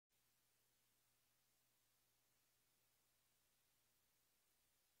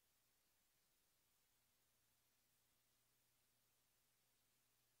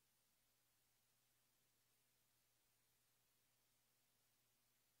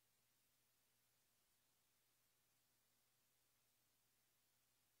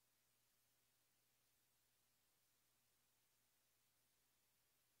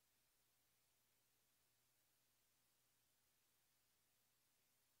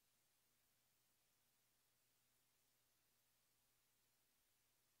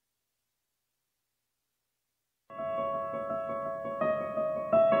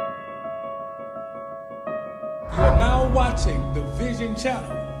watching the Vision channel,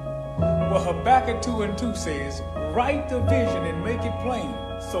 where Habakkuk 2:2 says, write the vision and make it plain,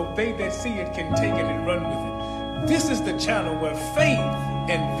 so they that see it can take it and run with it. This is the channel where faith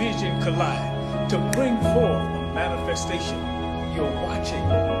and vision collide to bring forth a manifestation. You're watching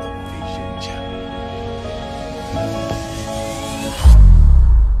the Vision channel.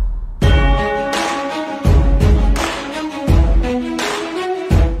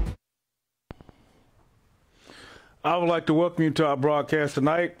 I would like to welcome you to our broadcast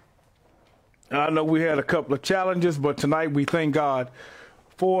tonight. I know we had a couple of challenges, but tonight we thank God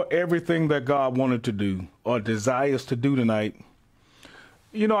for everything that God wanted to do or desires to do tonight.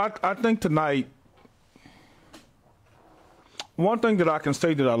 You know, I think tonight, one thing that I can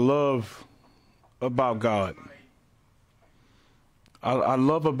say that I love about God, I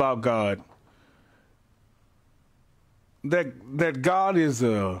love about God, that God is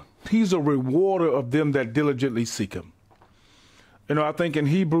He's a rewarder of them that diligently seek him. You know, I think in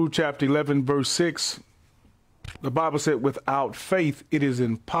Hebrews chapter 11, verse 6, the Bible said, without faith, it is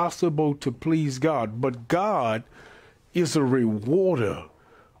impossible to please God. But God is a rewarder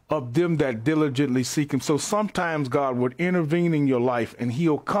of them that diligently seek him. So sometimes God would intervene in your life, and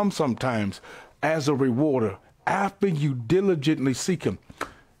he'll come sometimes as a rewarder after you diligently seek him.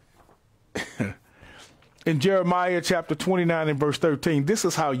 In Jeremiah chapter 29 and verse 13, this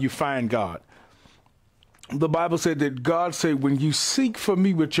is how you find God. The Bible said that God said, when you seek for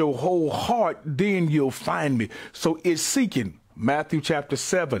me with your whole heart, then you'll find me. So it's seeking. Matthew chapter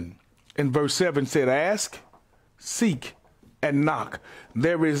 7 and verse 7 said, ask, seek, and knock.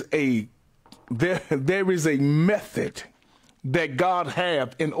 There is a method that God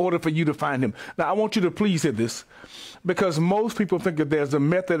have in order for you to find him. Now, I want you to please hear this, because most people think that there's a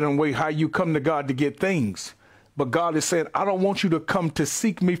method and way how you come to God to get things. But God is saying, I don't want you to come to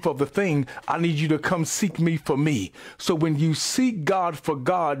seek me for the thing. I need you to come seek me for me. So when you seek God for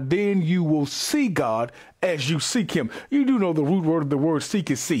God, then you will see God as you seek him. You do know the root word of the word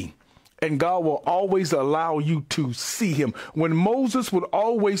seek is see. And God will always allow you to see him. When Moses would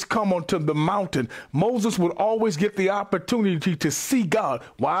always come onto the mountain, Moses would always get the opportunity to see God.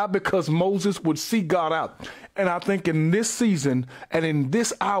 Why? Because Moses would see God out. And I think in this season and in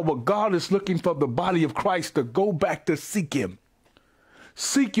this hour, God is looking for the body of Christ to go back to seek him.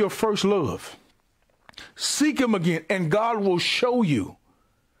 Seek your first love. Seek him again, and God will show you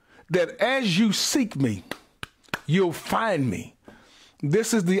that as you seek me, you'll find me.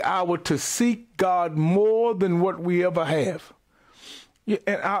 This is the hour to seek God more than what we ever have. Yeah,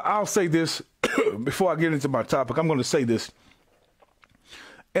 and I'll say this before I get into my topic. I'm going to say this.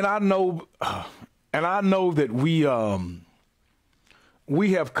 And I know that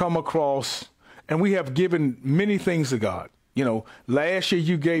we have come across and we have given many things to God. You know, last year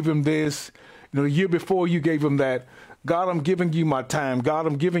you gave him this. You know, the year before you gave him that. God, I'm giving you my time. God,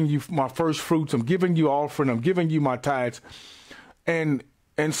 I'm giving you my first fruits. I'm giving you offering. I'm giving you my tithes. And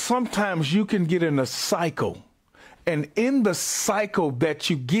sometimes you can get in a cycle, and in the cycle that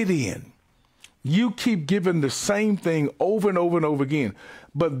you get in, you keep giving the same thing over and over and over again,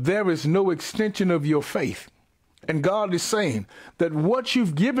 but there is no extension of your faith. And God is saying that what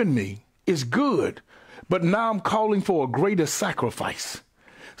you've given me is good, but now I'm calling for a greater sacrifice.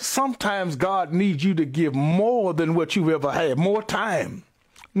 Sometimes God needs you to give more than what you've ever had, more time.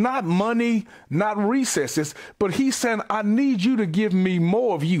 Not money, not recesses, but he's saying, I need you to give me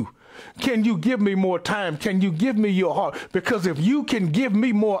more of you. Can you give me more time? Can you give me your heart? Because if you can give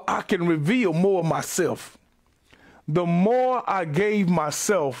me more, I can reveal more of myself. The more I gave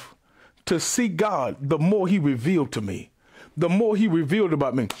myself to seek God, the more he revealed to me, the more he revealed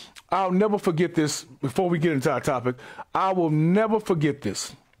about me. I'll never forget this. Before we get into our topic, I will never forget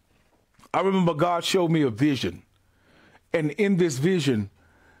this. I remember God showed me a vision, and in this vision,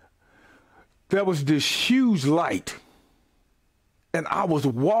 there was this huge light, and I was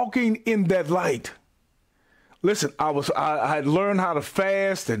walking in that light. Listen, I had learned how to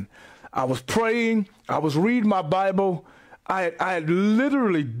fast, and I was praying. I was reading my Bible. I had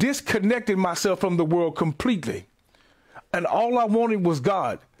literally disconnected myself from the world completely, and all I wanted was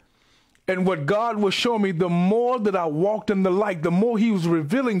God. And what God was showing me, the more that I walked in the light, the more he was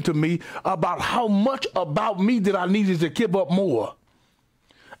revealing to me about how much about me that I needed to give up more.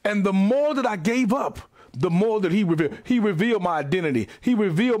 And the more that I gave up, the more that he revealed. He revealed my identity. He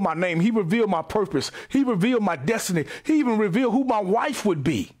revealed my name. He revealed my purpose. He revealed my destiny. He even revealed who my wife would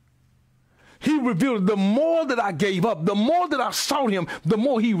be. He revealed. The more that I gave up, the more that I sought him, the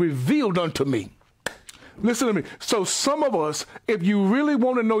more he revealed unto me. Listen to me. So some of us, if you really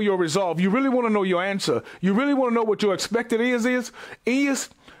want to know your resolve, you really want to know your answer, you really want to know what your expected is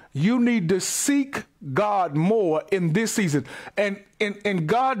You need to seek God more in this season. And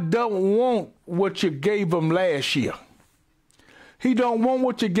God don't want what you gave him last year. He don't want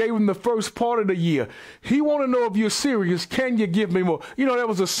what you gave him the first part of the year. He want to know if you're serious. Can you give me more? You know, there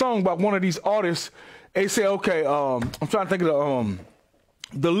was a song by one of these artists. They said, okay, I'm trying to think of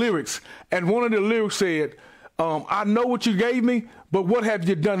the lyrics. And one of the lyrics said, I know what you gave me, but what have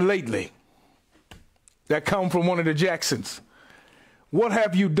you done lately? That come from one of the Jacksons. What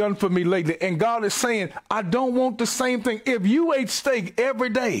have you done for me lately? And God is saying, I don't want the same thing. If you ate steak every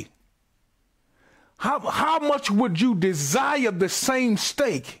day, how much would you desire the same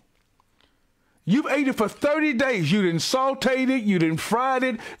steak? You've ate it for 30 days. You didn't saute it. You didn't fried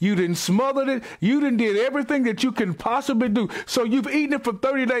it. You didn't smothered it. You didn't did everything that you can possibly do. So you've eaten it for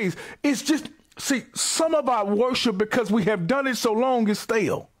 30 days. It's just, see, some of our worship, because we have done it so long, is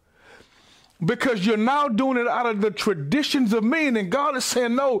stale. Because you're now doing it out of the traditions of men. And God is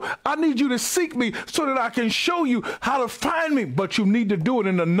saying, no, I need you to seek me so that I can show you how to find me. But you need to do it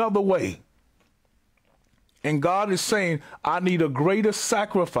in another way. And God is saying, I need a greater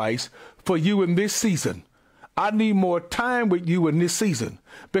sacrifice for you in this season. I need more time with you in this season.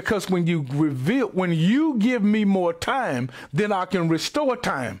 Because when you give me more time, then I can restore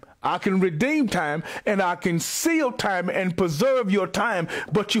time. I can redeem time, and I can seal time and preserve your time.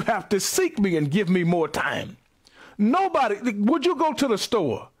 But you have to seek me and give me more time. Nobody, would you go to the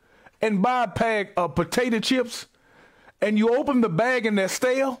store and buy a bag of potato chips and you open the bag and they're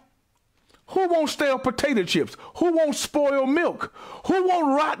stale? Who wants stale potato chips? Who wants spoiled milk? Who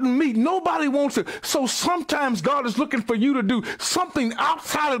wants rotten meat? Nobody wants it. So sometimes God is looking for you to do something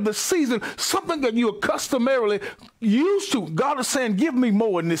outside of the season, something that you're customarily used to. God is saying, give me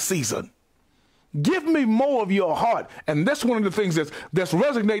more in this season. Give me more of your heart. And that's one of the things that's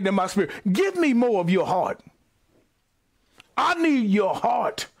resonating in my spirit. Give me more of your heart. I need your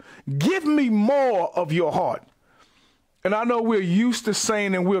heart. Give me more of your heart. And I know we're used to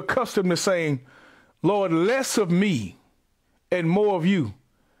saying, and we're accustomed to saying, Lord, less of me and more of you.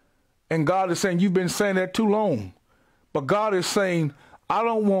 And God is saying, you've been saying that too long. But God is saying, I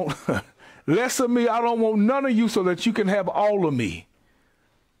don't want less of me. I don't want none of you so that you can have all of me.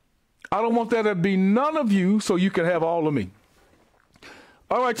 I don't want there to be none of you so you can have all of me.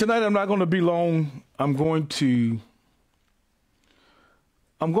 All right, tonight I'm not going to be long. I'm going to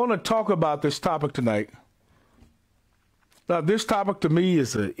talk about this topic tonight. Now, this topic to me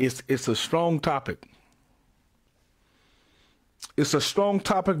is a strong topic. It's a strong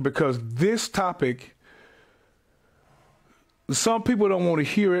topic because this topic, some people don't want to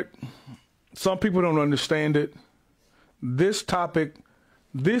hear it. Some people don't understand it. This topic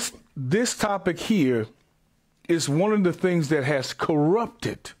here is one of the things that has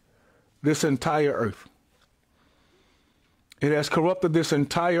corrupted this entire earth. It has corrupted this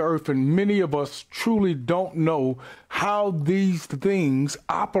entire earth, and many of us truly don't know how these things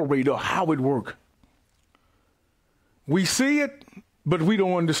operate or how it works. We see it, but we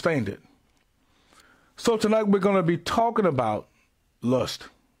don't understand it. So tonight we're going to be talking about lust.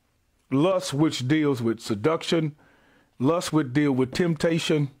 Lust, which deals with seduction. Lust would deal with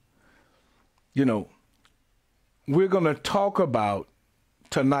temptation. You know, we're going to talk about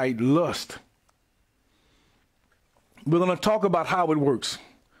tonight lust. We're going to talk about how it works.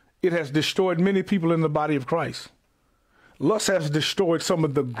 It has destroyed many people in the body of Christ. Lust has destroyed some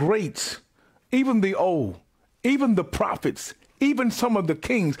of the greats, even the old, even the prophets, even some of the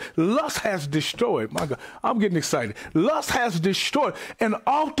kings. Lust has destroyed. My God, I'm getting excited. Lust has destroyed. And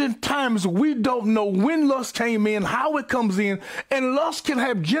oftentimes we don't know when lust came in, how it comes in, and lust can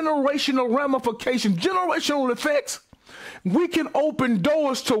have generational ramifications, generational effects. We can open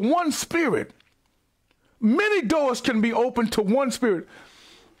doors to one spirit. Many doors can be opened to one spirit.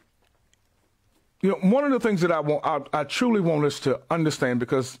 You know, one of the things that I truly want us to understand,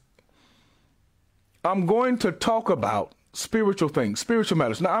 because I'm going to talk about spiritual things, spiritual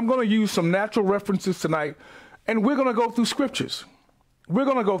matters. Now, I'm going to use some natural references tonight, and we're going to go through scriptures. We're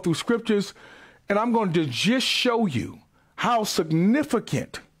going to go through scriptures, and I'm going to just show you how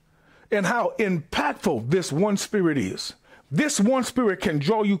significant and how impactful this one spirit is. This one spirit can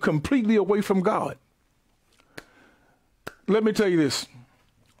draw you completely away from God. Let me tell you this.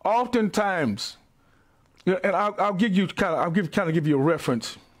 Oftentimes, and I'll give you a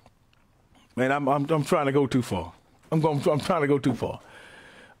reference. Man, I'm trying to go too far. I'm trying to go too far.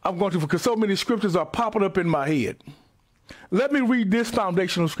 I'm going to, because so many scriptures are popping up in my head. Let me read this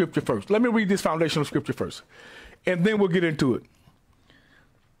foundational scripture first. And then we'll get into it.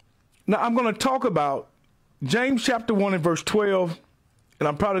 Now, I'm going to talk about James chapter 1 and verse 12, and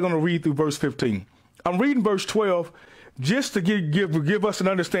I'm probably going to read through verse 15. I'm reading verse 12 just to give us an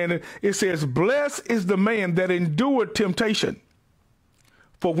understanding, it says, blessed is the man that endured temptation,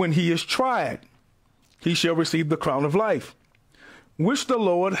 for when he is tried, he shall receive the crown of life, which the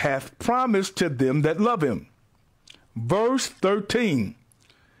Lord hath promised to them that love him. Verse 13,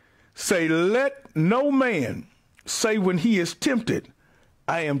 say, let no man say when he is tempted,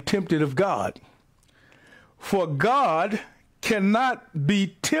 I am tempted of God. For God cannot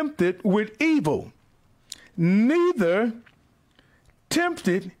be tempted with evil, neither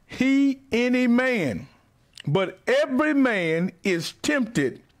tempted he any man. But every man is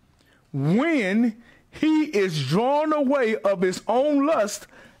tempted when he is drawn away of his own lust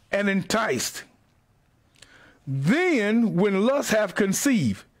and enticed. Then when lust hath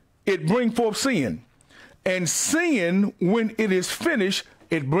conceived, it bring forth sin. And sin, when it is finished,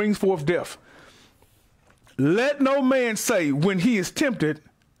 it brings forth death. Let no man say when he is tempted,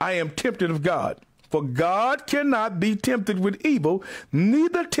 I am tempted of God. For God cannot be tempted with evil,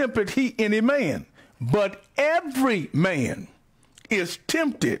 neither tempted he any man. But every man is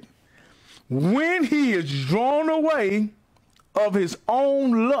tempted when he is drawn away of his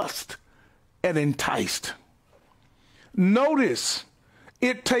own lust and enticed. Notice,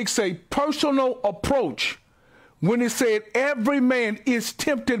 it takes a personal approach when it said every man is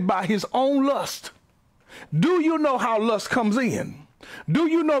tempted by his own lust. Do you know how lust comes in? Do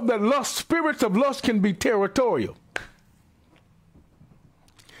you know that lust, spirits of lust can be territorial?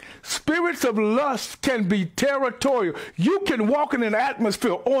 Spirits of lust can be territorial. You can walk in an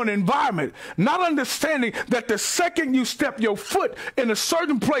atmosphere or an environment, not understanding that the second you step your foot in a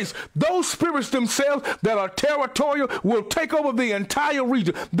certain place, those spirits themselves that are territorial will take over the entire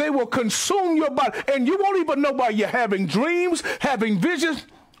region. They will consume your body, and you won't even know why you're having dreams, having visions.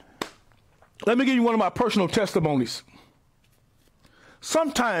 Let me give you one of my personal testimonies.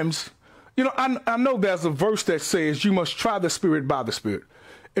 Sometimes, you know, I know there's a verse that says you must try the spirit by the spirit.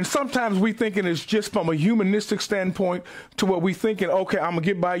 And sometimes we thinking it's just from a humanistic standpoint to where we thinking, okay, I'm gonna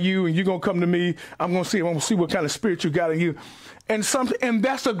get by you and you're gonna come to me. I'm gonna see what kind of spirit you got in you. And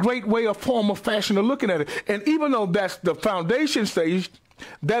that's a great way, a form of fashion of looking at it. And even though that's the foundation stage,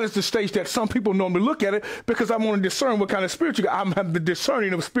 that is the stage that some people normally look at it, because I want to discern what kind of spirit you got. I'm the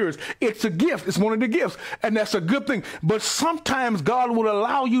discerning of spirits. It's a gift. It's one of the gifts. And that's a good thing. But sometimes God will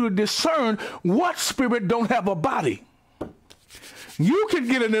allow you to discern what spirit don't have a body. You can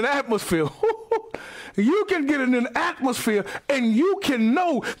get in an atmosphere. You can get in an atmosphere and you can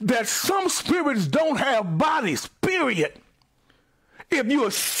know that some spirits don't have bodies, period. If you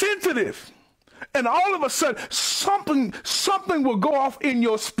are sensitive, and all of a sudden something will go off in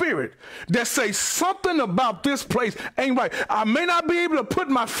your spirit that says something about this place ain't right. I may not be able to put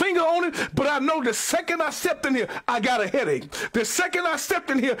my finger on it, but I know the second I stepped in here, I got a headache. The second I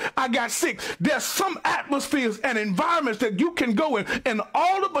stepped in here, I got sick. There's some atmospheres and environments that you can go in, and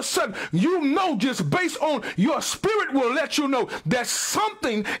all of a sudden, you know, just based on your spirit will let you know that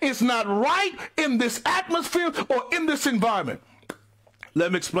something is not right in this atmosphere or in this environment.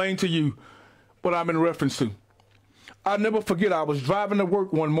 Let me explain to you what I'm in reference to. I'll never forget, I was driving to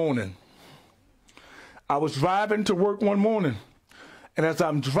work one morning. And as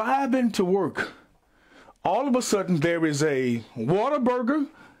I'm driving to work, all of a sudden there is a Whataburger.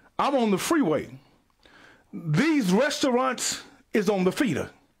 I'm on the freeway. These restaurants is on the feeder.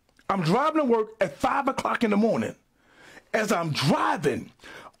 I'm driving to work at 5 o'clock in the morning. As I'm driving,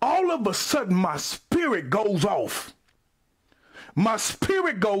 all of a sudden my spirit goes off. My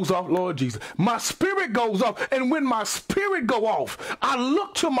spirit goes off, Lord Jesus. My spirit goes off. And when my spirit go off, I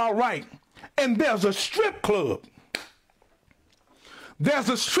look to my right and there's a strip club. There's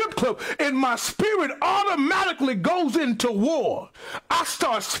a strip club and my spirit automatically goes into war. I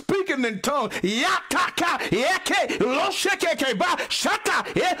start speaking in tongues. I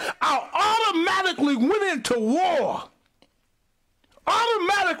automatically went into war.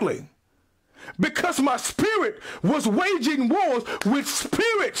 Automatically. Because my spirit was waging wars with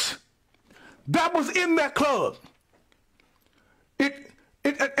spirits that was in that club.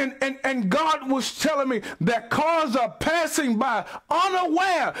 And God was telling me that cars are passing by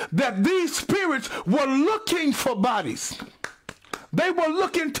unaware that these spirits were looking for bodies. They were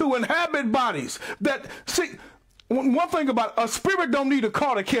looking to inhabit bodies. That, see, one thing about a spirit don't need a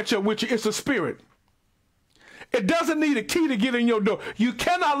car to catch up with you. It's a spirit. It doesn't need a key to get in your door. You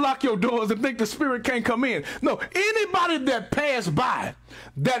cannot lock your doors and think the spirit can't come in. No, anybody that passed by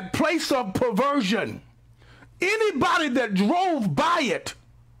that place of perversion, anybody that drove by it,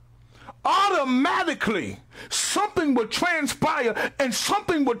 automatically something would transpire and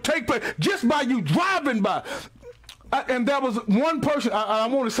something would take place just by you driving by. And there was one person, I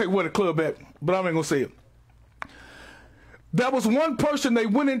want to say where the club at, but I'm not going to say it. There was one person, they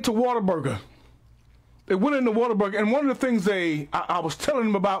went into Whataburger. They went into Whataburger, and one of the things I was telling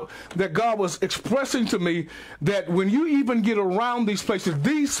them about, that God was expressing to me, that when you even get around these places,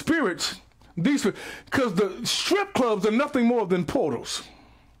 these spirits, because the strip clubs are nothing more than portals.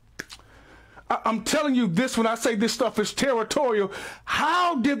 I'm telling you this when I say this stuff is territorial.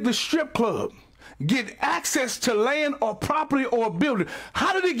 How did the strip club get access to land or property or a building?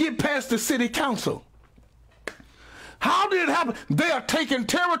 How did it get past the city council? How did it happen? They are taking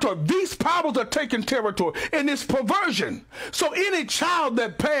territory. These powers are taking territory, and it's perversion. So any child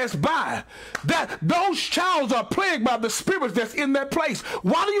that passed by, those childs are plagued by the spirits that's in that place.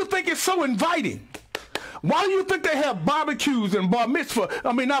 Why do you think it's so inviting? Why do you think they have barbecues and bar mitzvah?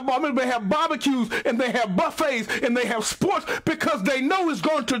 I mean, not bar mitzvah, they have barbecues and they have buffets and they have sports, because they know it's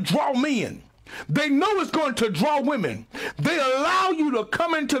going to draw men. They know it's going to draw women. They allow you to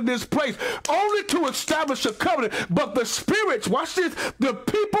come into this place only to establish a covenant. But the spirits, watch this, the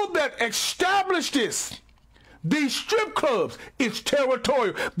people that establish this, these strip clubs, it's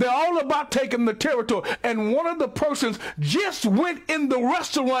territorial. They're all about taking the territory. And one of the persons just went in the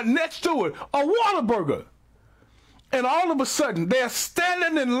restaurant next to it, a Whataburger. And all of a sudden, they're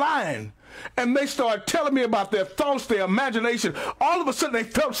standing in line, and they start telling me about their thoughts, their imagination. All of a sudden, they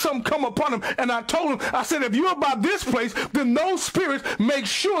felt something come upon them. And I told them, I said, if you're about this place, then those spirits make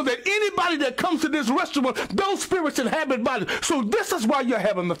sure that anybody that comes to this restaurant, those spirits inhabit bodies. So this is why you're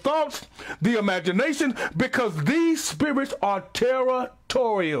having the thoughts, the imagination, because these spirits are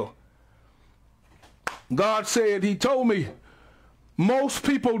territorial. God said, he told me, most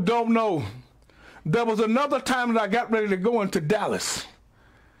people don't know. There was another time that I got ready to go into Dallas.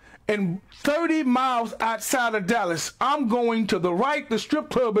 And 30 miles outside of Dallas, I'm going to the right, the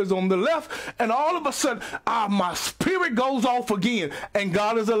strip club is on the left, and all of a sudden, my spirit goes off again. And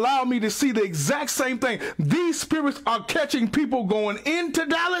God has allowed me to see the exact same thing. These spirits are catching people going into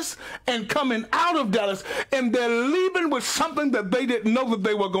Dallas and coming out of Dallas, and they're leaving with something that they didn't know that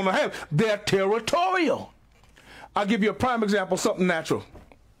they were going to have. They're territorial. I'll give you a prime example, something natural.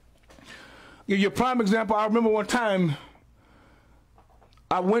 Give you a prime example. I remember one time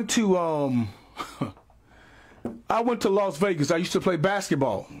I went to Las Vegas. I used to play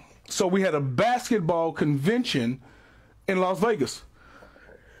basketball. So we had a basketball convention in Las Vegas.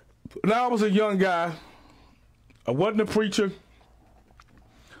 Now I was a young guy. I wasn't a preacher.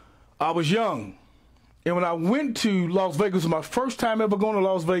 I was young. And when I went to Las Vegas, it was my first time ever going to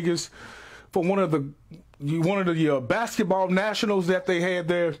Las Vegas for one of the basketball nationals that they had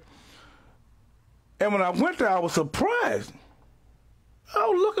there. And when I went there, I was surprised. I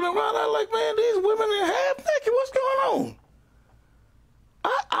was looking around, I was like, man, these women are half naked. What's going on?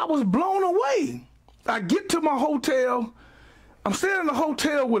 I was blown away. I get to my hotel. I'm staying in the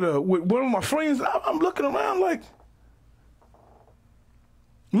hotel with one of my friends. I'm looking around like,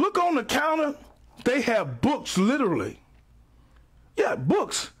 look on the counter. They have books, literally. Yeah,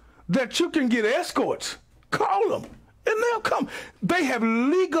 books that you can get escorts. Call them. And they'll come. They have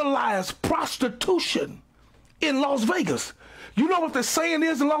legalized prostitution in Las Vegas. You know what the saying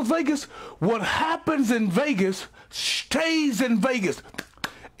is in Las Vegas? What happens in Vegas stays in Vegas.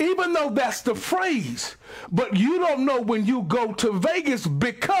 Even though that's the phrase. But you don't know when you go to Vegas,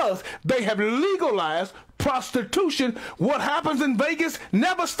 because they have legalized prostitution. What happens in Vegas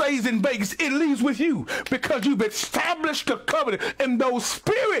never stays in Vegas. It leaves with you, because you've established a covenant. And those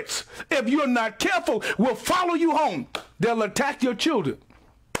spirits, if you're not careful, will follow you home. They'll attack your children.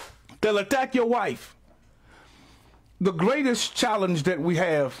 They'll attack your wife. The greatest challenge that we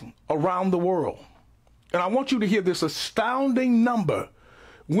have around the world, and I want you to hear this astounding number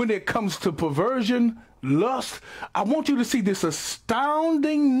when it comes to perversion, lust. I want you to see this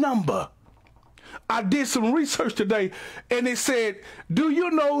astounding number. I did some research today, and it said, do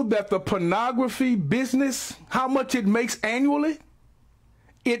you know that the pornography business, how much it makes annually?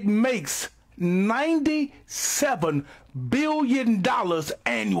 It makes $97 billion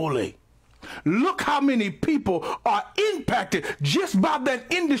annually. Look how many people are impacted just by that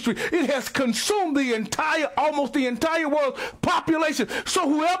industry. It has consumed almost the entire world's population. So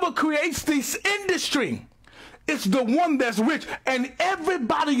whoever creates this industry, it's the one that's rich, and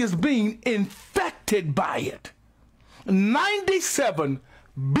everybody is being infected by it. 97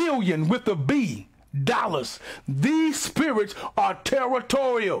 billion with a B dollars. These spirits are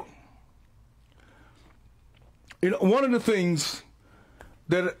territorial. You know, one of the things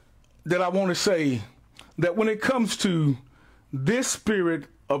that I want to say, that when it comes to this spirit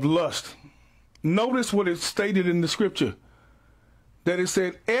of lust, notice what it stated in the scripture, that it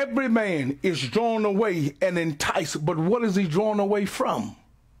said every man is drawn away and enticed, but what is he drawn away from?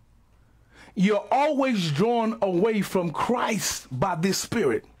 you're always drawn away from Christ by this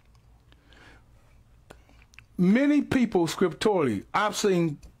spirit. Many people scripturally, I've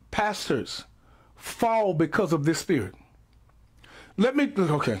seen pastors fall because of this spirit. Let me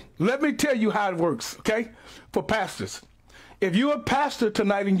tell you how it works, okay? For pastors. If you're a pastor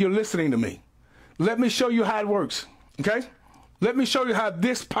tonight and you're listening to me, let me show you how it works, okay? Let me show you how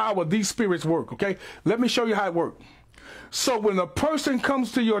this power, these spirits work, okay? Let me show you how it works. So when a person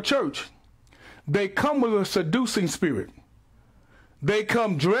comes to your church, they come with a seducing spirit. They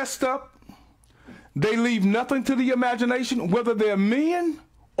come dressed up. They leave nothing to the imagination, whether they're men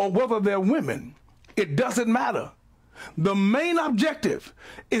or whether they're women. It doesn't matter. The main objective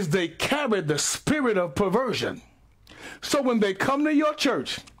is they carry the spirit of perversion. So when they come to your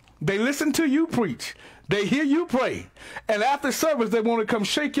church, they listen to you preach, they hear you pray, and after service they want to come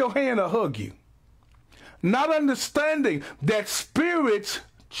shake your hand or hug you. Not understanding that spirits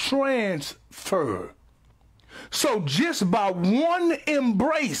transfer. So just by one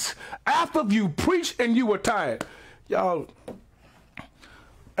embrace, after you preached and you were tired, y'all,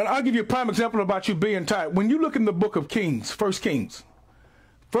 and I'll give you a prime example about you being tired. When you look in the book of Kings, 1 Kings,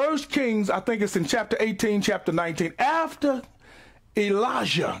 I think it's in chapter 18, chapter 19, after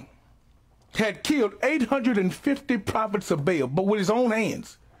Elijah had killed 850 prophets of Baal, but with his own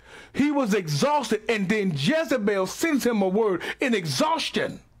hands. He was exhausted, and then Jezebel sends him a word in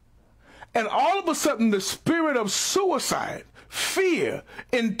exhaustion. And all of a sudden, the spirit of suicide, fear,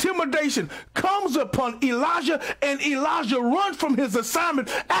 intimidation comes upon Elijah, and Elijah runs from his assignment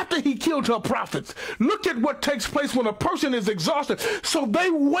after he killed her prophets. Look at what takes place when a person is exhausted. So they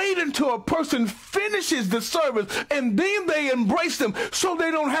wait until a person finishes the service, and then they embrace them, so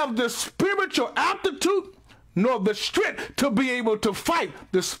they don't have the spiritual aptitude nor the strength to be able to fight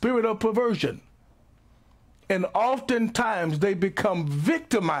the spirit of perversion. And oftentimes they become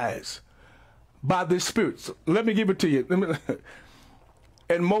victimized by this spirit. So let me give it to you.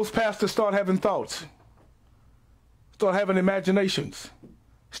 And most pastors start having thoughts, start having imaginations,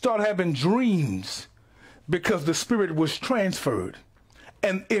 start having dreams, because the spirit was transferred.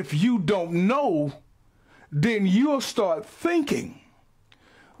 And if you don't know, then you'll start thinking.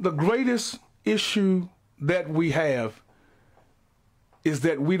 The greatest issue that we have is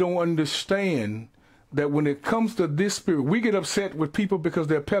that we don't understand that when it comes to this spirit, we get upset with people because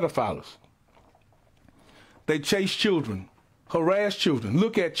they're pedophiles. They chase children, harass children,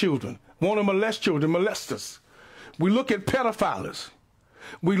 look at children, want to molest children, molesters. We look at pedophiles.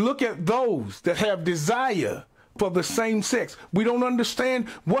 We look at those that have desire for the same sex. We don't understand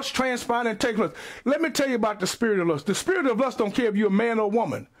what's transpiring and taking place. Let me tell you about the spirit of lust. The spirit of lust don't care if you're a man or a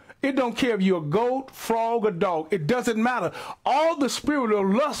woman. It don't care if you're a goat, frog, or dog. It doesn't matter. All the spirit of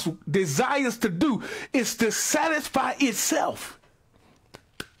lust desires to do is to satisfy itself.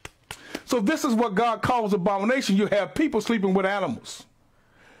 So this is what God calls abomination. You have people sleeping with animals,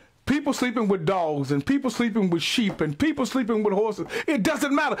 people sleeping with dogs, and people sleeping with sheep, and people sleeping with horses. It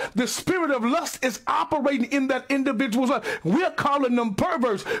doesn't matter. The spirit of lust is operating in that individual's life. We're calling them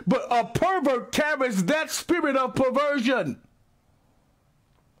perverts, but a pervert carries that spirit of perversion.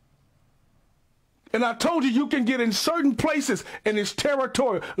 And I told you can get in certain places and it's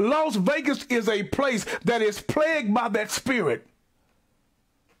territorial. Las Vegas is a place that is plagued by that spirit.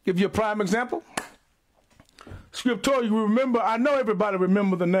 Give you a prime example. Scripturally, you remember, I know everybody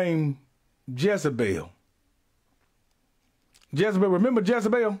remember the name Jezebel. Jezebel, remember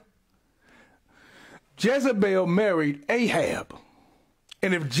Jezebel? Jezebel married Ahab.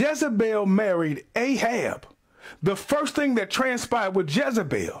 And if Jezebel married Ahab, the first thing that transpired with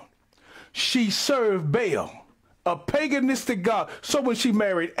Jezebel, she served Baal, a paganistic god. So when she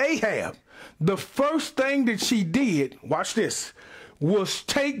married Ahab, the first thing that she did, watch this, was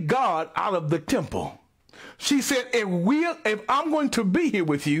take God out of the temple. She said, if I'm going to be here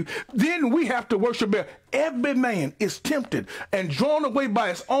with you, then we have to worship Baal. Every man is tempted and drawn away by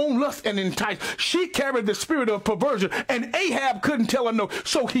his own lust and enticed. She carried the spirit of perversion, and Ahab couldn't tell her no.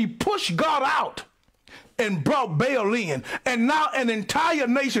 So he pushed God out and brought Baal in, and now an entire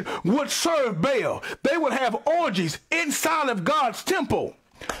nation would serve Baal. They would have orgies inside of God's temple.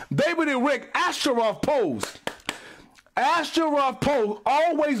 They would erect Ashtaroth poles. Ashtaroth poles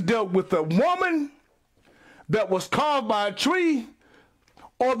always dealt with a woman that was carved by a tree,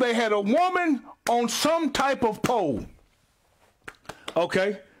 or they had a woman on some type of pole.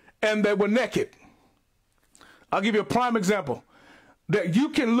 Okay? And they were naked. I'll give you a prime example. That you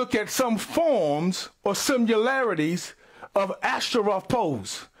can look at some forms or similarities of Ashtaroth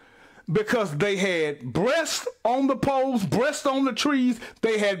poles, because they had breasts on the poles, breasts on the trees,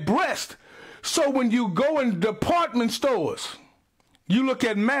 they had breasts. So when you go in department stores, you look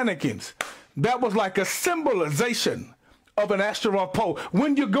at mannequins, That was like a symbolization of an Ashtaroth pole.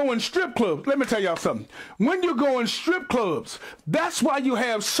 When you go in strip clubs, let me tell y'all something. When you go in strip clubs, that's why you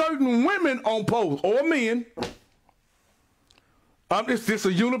have certain women on poles, or men. It's just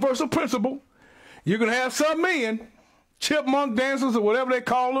a universal principle. You're going to have some men, chipmunk dancers or whatever they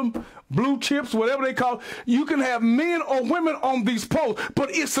call them, blue chips, whatever they call them. You can have men or women on these poles,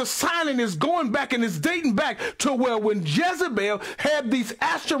 but it's a sign, and it's going back and it's dating back to where when Jezebel had these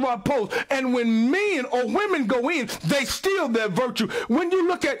Ashtaroth poles, and when men or women go in, they steal their virtue. When you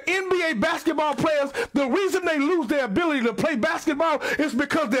look at NBA basketball players, the reason they lose their ability to play basketball is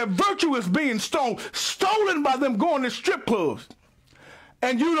because their virtue is being stolen by them going to strip clubs.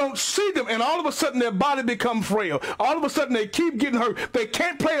 And you don't see them, and all of a sudden their body becomes frail. All of a sudden they keep getting hurt. They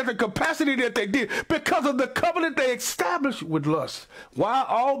can't play at the capacity that they did because of the covenant they established with lust. Why?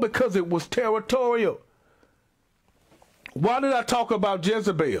 All because it was territorial. Why did I talk about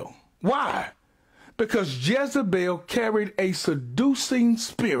Jezebel? Why? Because Jezebel carried a seducing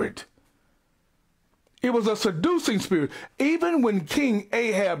spirit. It was a seducing spirit. Even when King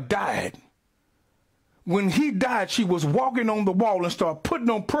Ahab died, when he died, she was walking on the wall and started putting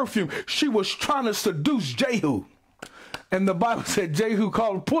on perfume. She was trying to seduce Jehu. And the Bible said Jehu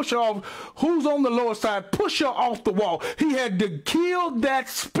called, push her off. Who's on the lower side? Push her off the wall. He had to kill that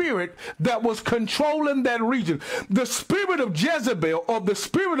spirit that was controlling that region. The spirit of Jezebel, or the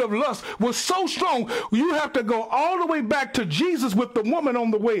spirit of lust, was so strong, you have to go all the way back to Jesus with the woman on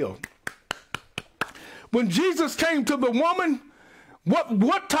the well. When Jesus came to the woman,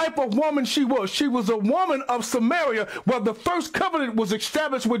 what type of woman she was? She was a woman of Samaria, where the first covenant was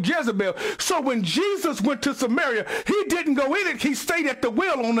established with Jezebel. So when Jesus went to Samaria, he didn't go in it. He stayed at the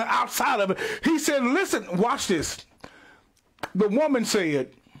well on the outside of it. He said, listen, watch this. The woman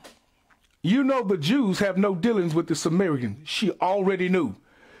said, you know the Jews have no dealings with the Samaritans. She already knew.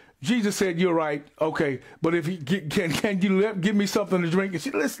 Jesus said, you're right. Okay, but if you can you give me something to drink? And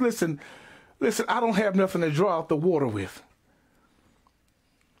she listen, I don't have nothing to draw out the water with.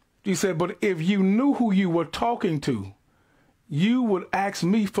 He said, but if you knew who you were talking to, you would ask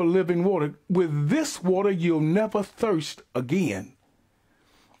me for living water. With this water, you'll never thirst again.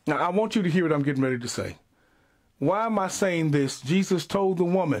 Now, I want you to hear what I'm getting ready to say. Why am I saying this? Jesus told the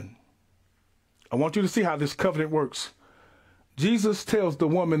woman, I want you to see how this covenant works. Jesus tells the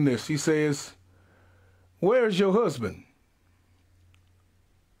woman this. He says, where is your husband?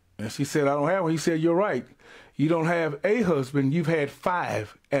 And she said, I don't have one. He said, you're right. You don't have a husband. You've had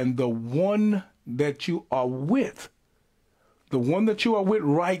 5. And the one that you are with,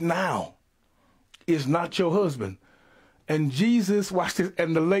 right now, is not your husband. And Jesus, watch this,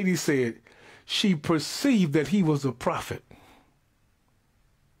 and the lady said, she perceived that he was a prophet.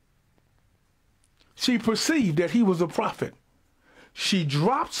 She perceived that he was a prophet. She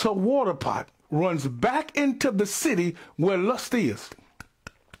drops her water pot, runs back into the city where lust is,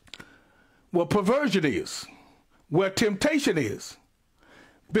 where perversion is, where temptation is,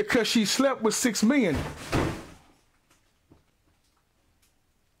 because she slept with 6 men.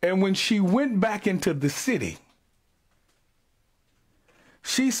 And when she went back into the city,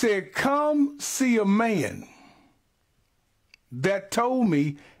 she said, come see a man that told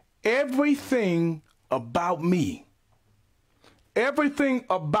me everything about me. Everything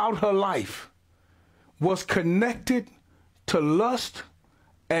about her life was connected to lust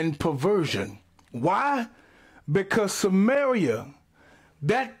and perversion. Why? Because Samaria,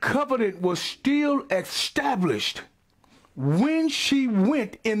 that covenant was still established when she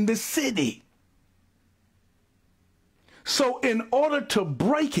went in the city. So in order to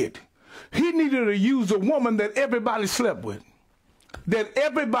break it, he needed to use a woman that everybody slept with, that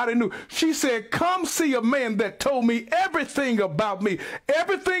everybody knew. She said, come see a man that told me everything about me,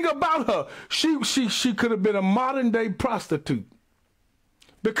 everything about her. She could have been a modern day prostitute,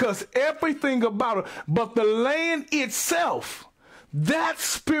 because everything about her, but the land itself, that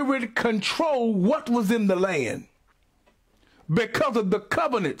spirit controlled what was in the land because of the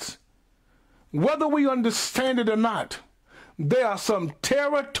covenants. Whether we understand it or not, there are some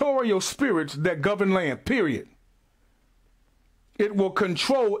territorial spirits that govern land, period. It will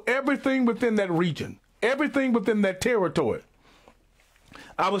control everything within that region, everything within that territory.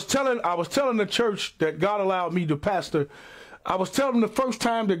 I was telling the church that God allowed me to pastor, I was telling them the first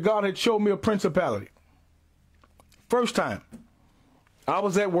time that God had showed me a principality. First time. I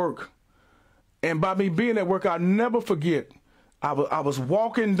was at work. And by me being at work, I'll never forget, I was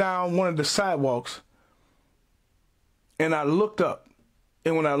walking down one of the sidewalks, and I looked up.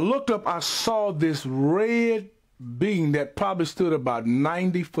 And when I looked up, I saw this red being that probably stood about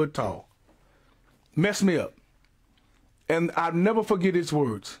 90 foot tall. Messed me up. And I'll never forget its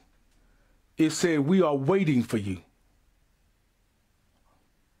words. it said, we are waiting for you.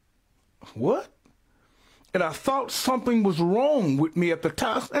 What? And I thought something was wrong with me at the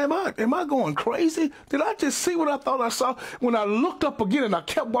time. Am I going crazy? Did I just see what I thought I saw? When I looked up again and I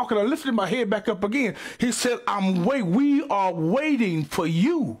kept walking, I lifted my head back up again. He said, we are waiting for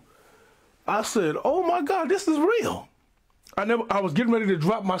you. I said, oh my God, this is real. I was getting ready to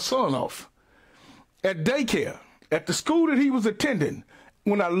drop my son off at daycare, at the school that he was attending.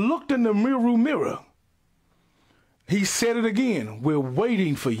 When I looked in the mirror, he said it again, we're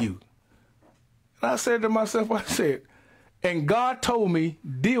waiting for you. And I said to myself, and God told me,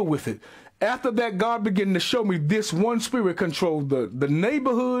 deal with it. After that, God began to show me this one spirit controlled the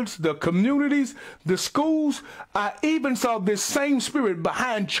neighborhoods, the communities, the schools. I even saw this same spirit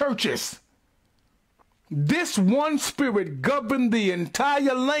behind churches. This one spirit governed the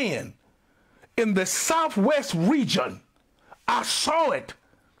entire land in the southwest region. I saw it.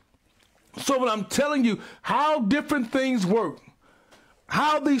 So when I'm telling you how different things work,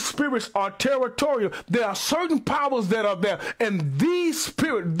 how these spirits are territorial, there are certain powers that are there. And this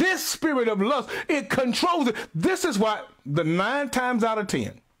spirit of lust, it controls it. This is why 9 times out of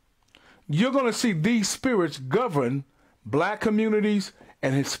 10, you're going to see these spirits govern black communities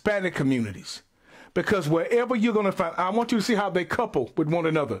and Hispanic communities. Because wherever you're going to find, I want you to see how they couple with one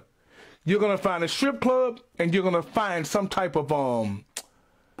another. You're going to find a strip club and you're going to find some type of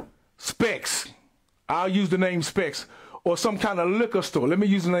Specs. I'll use the name Specs. Or some kind of liquor store. Let me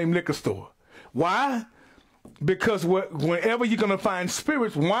use the name liquor store. Why? Because whenever you're going to find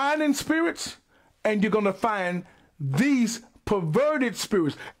spirits, wine and spirits, and you're going to find these perverted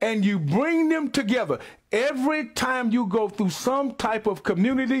spirits, and you bring them together. Every time you go through some type of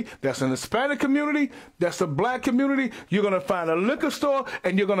community, that's an Hispanic community, that's a black community, you're going to find a liquor store,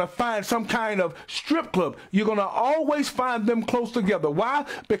 and you're going to find some kind of strip club. You're going to always find them close together. Why?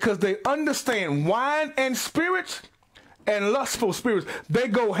 Because they understand wine and spirits and lustful spirits, they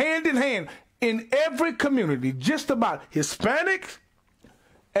go hand in hand in every community. Just about Hispanics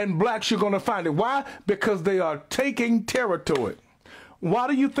and blacks, you're going to find it. Why? Because they are taking territory. Why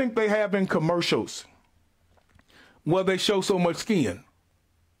do you think they have in commercials where they show so much skin?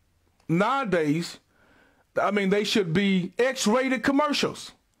 Nowadays, they should be X-rated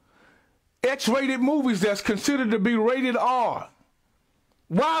commercials. X-rated movies that's considered to be rated R.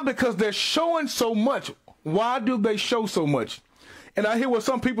 Why? Because they're showing so much. Why do they show so much? And I hear what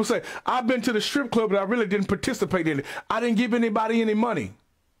some people say, I've been to the strip club, but I really didn't participate in it. I didn't give anybody any money.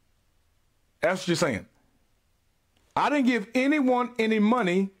 That's what you're saying. I didn't give anyone any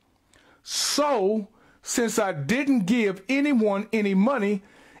money. So since I didn't give anyone any money,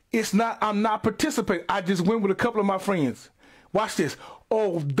 I'm not participating. I just went with a couple of my friends. Watch this.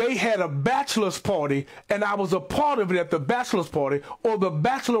 Oh, they had a bachelor's party and I was a part of it at the bachelor's party or the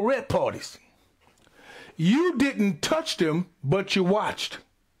bachelorette parties. You didn't touch them, but you watched.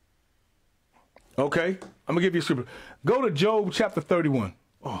 Okay? I'm going to give you a scripture. Go to Job chapter 31.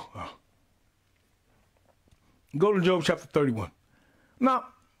 Go to Job chapter 31. No,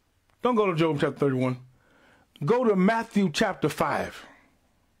 don't go to Job chapter 31. Go to Matthew chapter 5.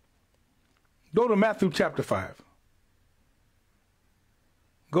 Go to Matthew chapter 5.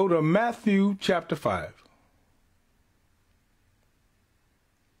 Go to Matthew chapter 5.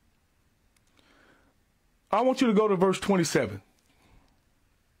 I want you to go to verse 27.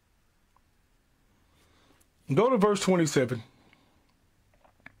 Go to verse 27.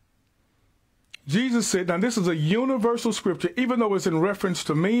 Jesus said, now this is a universal scripture, even though it's in reference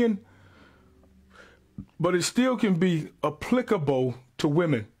to men, but it still can be applicable to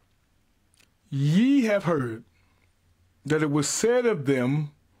women. Ye have heard that it was said of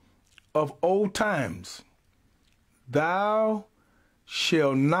them of old times, thou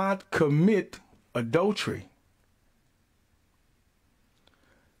shalt not commit adultery.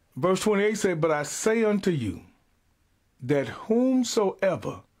 Verse 28 said, but I say unto you that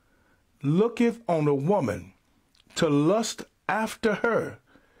whomsoever looketh on a woman to lust after her,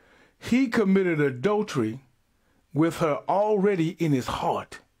 he committed adultery with her already in his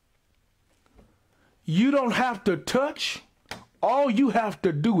heart. You don't have to touch. All you have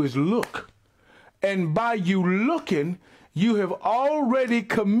to do is look. And by you looking, you have already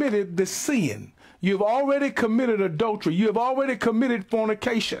committed the sin. You've already committed adultery. You have already committed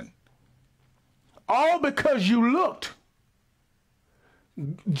fornication. All because you looked.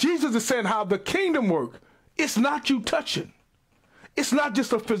 Jesus is saying how the kingdom works. It's not you touching. It's not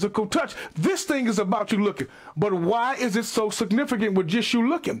just a physical touch. This thing is about you looking. But why is it so significant with just you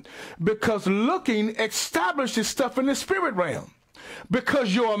looking? Because looking establishes stuff in the spirit realm.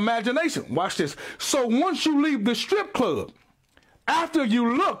 Because your imagination, watch this. So once you leave the strip club, after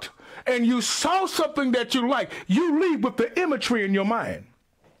you looked, and you saw something that you like, you leave with the imagery in your mind.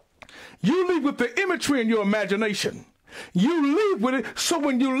 You leave with the imagery in your imagination. You leave with it, so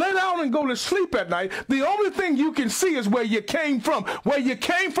when you lay down and go to sleep at night, the only thing you can see is where you came from. Where you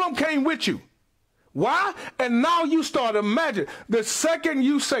came from came with you. Why? And now you start imagining. The second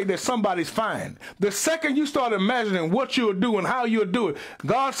you say that somebody's fine, the second you start imagining what you'll do and how you'll do it,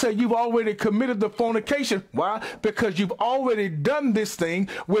 God said you've already committed the fornication. Why? Because you've already done this thing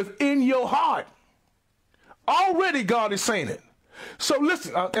within your heart. Already God is saying it. So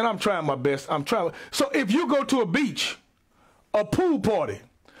listen, and I'm trying my best. So if you go to a beach, a pool party,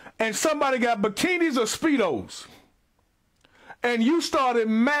 and somebody got bikinis or Speedos, and you start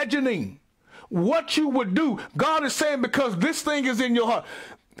imagining what you would do, God is saying, because this thing is in your heart.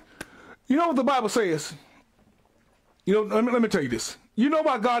 You know what the Bible says? You know, let me tell you this. You know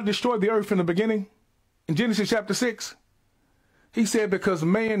why God destroyed the earth in the beginning? In Genesis chapter 6? He said because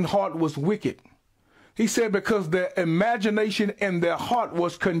man's heart was wicked. He said because their imagination and their heart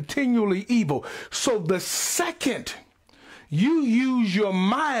was continually evil. So the second you use your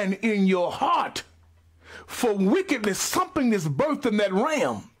mind in your heart for wickedness, something is birthed in that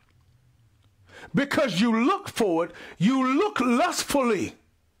realm. Because you look for it, you look lustfully.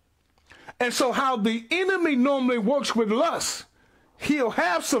 And so how the enemy normally works with lust, he'll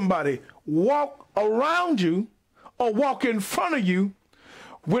have somebody walk around you or walk in front of you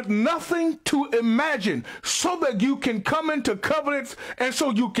with nothing to imagine, so that you can come into covenants, and so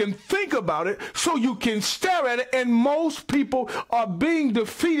you can think about it, so you can stare at it. And most people are being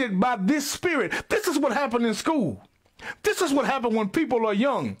defeated by this spirit. This is what happened in school. This is what happened when people are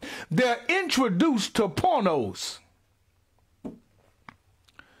young. They're introduced to pornos.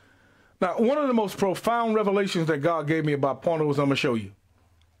 Now, one of the most profound revelations that God gave me about pornos, I'm going to show you.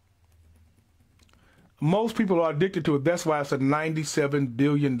 Most people are addicted to it. That's why it's a $97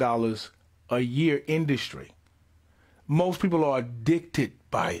 billion a year industry. Most people are addicted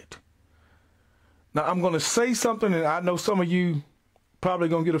by it. Now, I'm going to say something, and I know some of you probably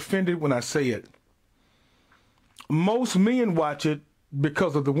going to get offended when I say it. Most men watch it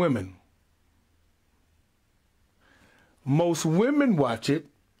because of the women. Most women watch it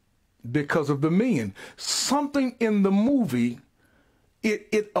because of the men. Something in the movie,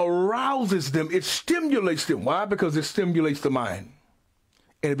 it arouses them. It stimulates them. Why? Because it stimulates the mind.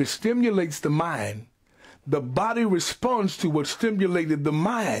 And if it stimulates the mind, the body responds to what stimulated the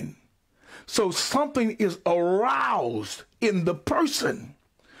mind. So something is aroused in the person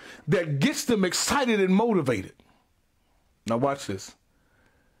that gets them excited and motivated. Now watch this.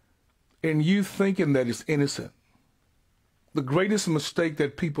 And you thinking that it's innocent. The greatest mistake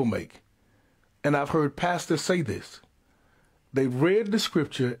that people make, and I've heard pastors say this, they read the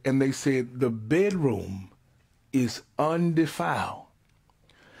scripture and they said the bedroom is undefiled.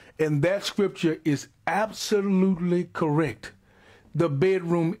 And that scripture is absolutely correct. The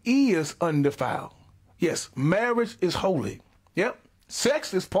bedroom is undefiled. Yes, marriage is holy. Yep,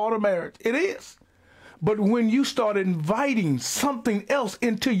 sex is part of marriage. It is. But when you start inviting something else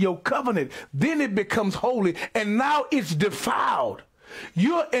into your covenant, then it becomes holy, and now it's defiled.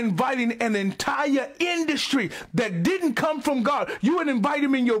 You're inviting an entire industry that didn't come from God. You would invite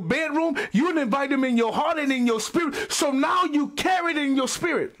him in your bedroom. You would invite him in your heart and in your spirit. So now you carry it in your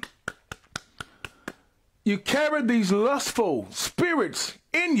spirit. You carry these lustful spirits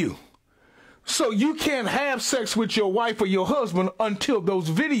in you. So you can't have sex with your wife or your husband until those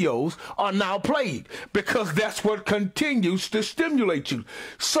videos are now played, because that's what continues to stimulate you.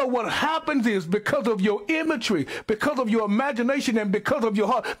 So what happens is, because of your imagery, because of your imagination, and because of your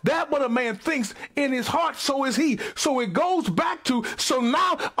heart, that what a man thinks in his heart, so is he. So it goes back to, so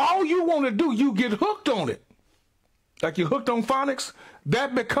now all you want to do, you get hooked on it. Like you're hooked on phonics,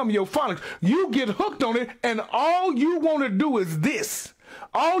 that become your phonics. You get hooked on it, and all you want to do is this.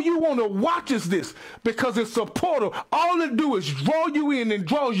 All you want to watch is this, because it's a portal. All it do is draw you in and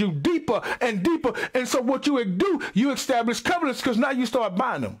draws you deeper and deeper. And so what you would do, you establish covenants, because now you start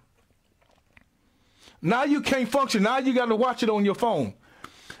buying them. Now you can't function. Now you got to watch it on your phone.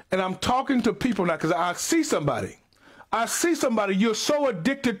 And I'm talking to people now, because I see somebody. You're so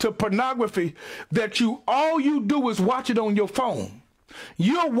addicted to pornography that all you do is watch it on your phone.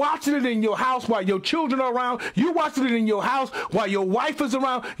 You're watching it in your house while your children are around. You're watching it in your house while your wife is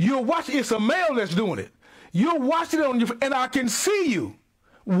around. You're watching. It's a male that's doing it. You're watching it on your, and I can see you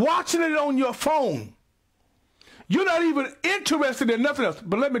watching it on your phone. You're not even interested in nothing else.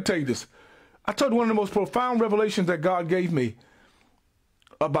 But let me tell you this. I told you one of the most profound revelations that God gave me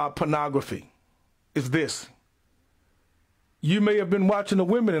about pornography is this. You may have been watching the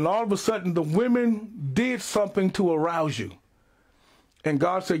women, and all of a sudden the women did something to arouse you. And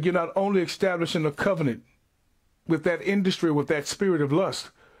God said, you're not only establishing a covenant with that industry, with that spirit of lust,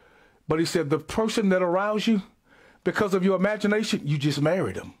 but he said, the person that aroused you because of your imagination, you just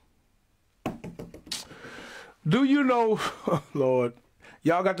married him. Do you know, Lord,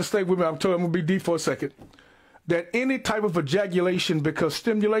 y'all got to stay with me. I'm going to be deep for a second. That any type of ejaculation because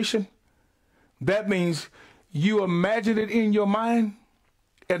stimulation, that means you imagine it in your mind,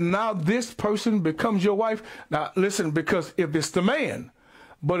 and now this person becomes your wife. Now, listen, because if it's the man,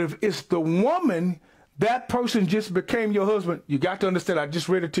 but if it's the woman, that person just became your husband. You got to understand, I just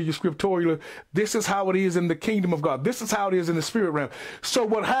read it to you scripturally. This is how it is in the kingdom of God. This is how it is in the spirit realm. So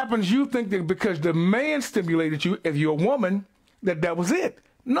what happens, you think that because the man stimulated you, if you're a woman, that was it.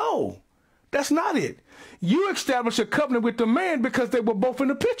 No, that's not it. You establish a covenant with the man because they were both in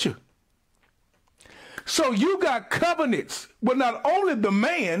the picture. So you got covenants with not only the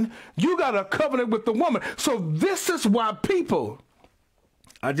man, you got a covenant with the woman. So this is why people,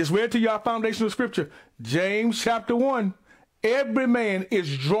 I just read to you our foundational scripture, James chapter 1. Every man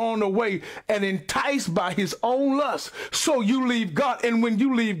is drawn away and enticed by his own lust. So you leave God. And when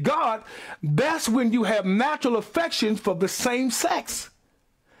you leave God, that's when you have natural affections for the same sex.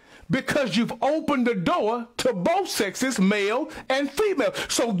 Because you've opened the door to both sexes, male and female.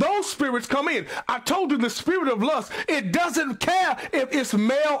 So those spirits come in. I told you the spirit of lust, it doesn't care if it's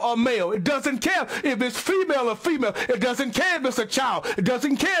male or male. It doesn't care if it's female or female. It doesn't care if it's a child. It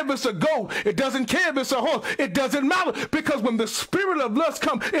doesn't care if it's a goat. It doesn't care if it's a horse. It doesn't matter. Because when the spirit of lust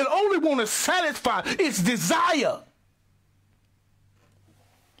comes, it only wants to satisfy its desire.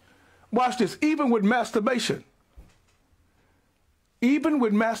 Watch this. Even with masturbation. Even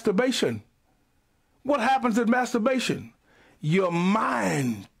with masturbation, what happens in masturbation? Your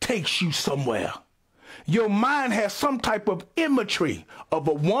mind takes you somewhere. Your mind has some type of imagery of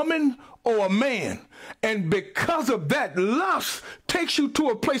a woman or a man. And because of that, lust takes you to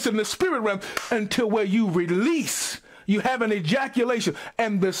a place in the spirit realm until where you release. You have an ejaculation.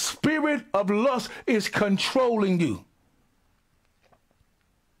 And the spirit of lust is controlling you.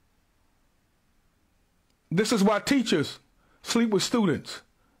 This is why teachers sleep with students,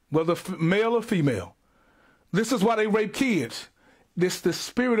 whether male or female. This is why they rape kids. This the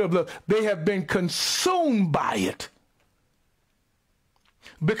spirit of love. They have been consumed by it.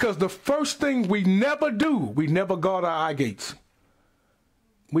 Because the first thing we never do, we never guard our eye gates.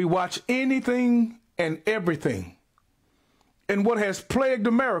 We watch anything and everything. And what has plagued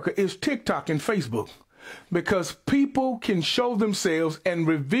America is TikTok and Facebook. Because people can show themselves and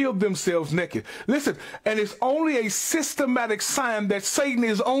reveal themselves naked. Listen, and it's only a systematic sign that Satan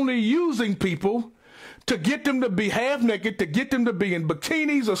is only using people to get them to be half naked, to get them to be in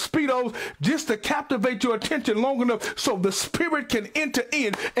bikinis or Speedos, just to captivate your attention long enough so the spirit can enter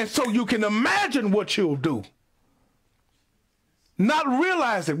in and so you can imagine what you'll do. Not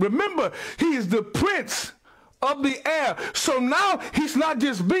realizing, remember, he is the prince of the air. So now he's not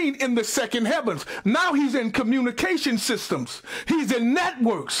just being in the second heavens. Now he's in communication systems. He's in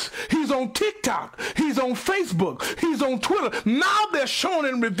networks. He's on TikTok. He's on Facebook. He's on Twitter. Now they're showing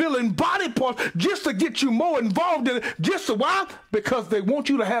and revealing body parts just to get you more involved in it. Just why? Because they want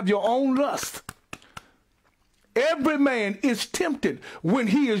you to have your own lust. Every man is tempted when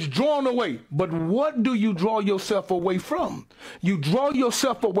he is drawn away. But what do you draw yourself away from? You draw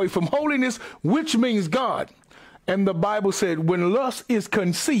yourself away from holiness, which means God. And the Bible said when lust is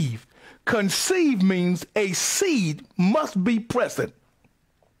conceived, conceive means a seed must be present.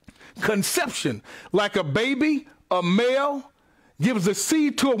 Conception, like a baby, a male gives a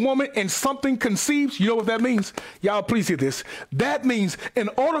seed to a woman and something conceives. You know what that means? Y'all please hear this. That means in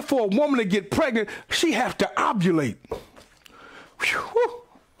order for a woman to get pregnant, she has to ovulate. Whew,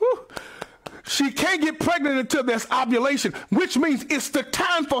 whew. She can't get pregnant until there's ovulation, which means it's the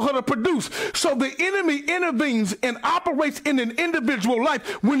time for her to produce. So the enemy intervenes and operates in an individual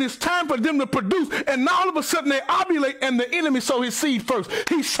life when it's time for them to produce. And now all of a sudden they ovulate and the enemy sows his seed first.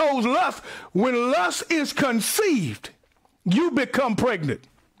 He sows lust. When lust is conceived, you become pregnant.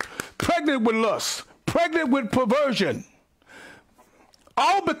 Pregnant with lust. Pregnant with perversion.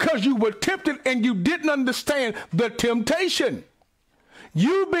 All because you were tempted and you didn't understand the temptation.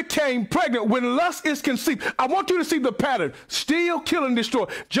 You became pregnant when lust is conceived. I want you to see the pattern. Steal, kill, and destroy.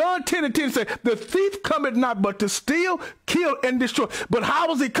 John 10:10 says, the thief cometh not but to steal, kill, and destroy. But how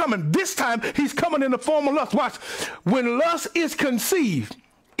is he coming? This time, he's coming in the form of lust. Watch. When lust is conceived,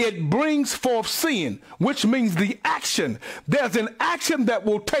 it brings forth sin, which means the action. There's an action that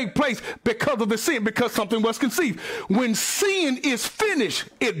will take place because of the sin, because something was conceived. When sin is finished,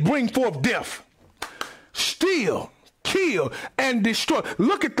 it brings forth death. Steal, kill, and destroy.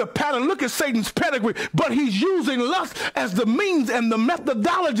 Look at the pattern. Look at Satan's pedigree. But he's using lust as the means and the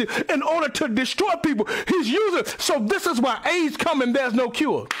methodology in order to destroy people. He's using. So this is why AIDS come and there's no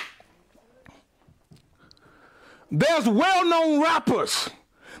cure. There's well-known rappers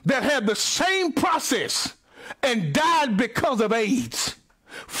that had the same process and died because of AIDS.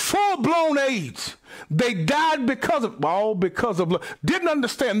 Full-blown AIDS. They died because of didn't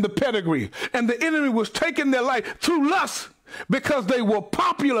understand the pedigree, and the enemy was taking their life through lust because they were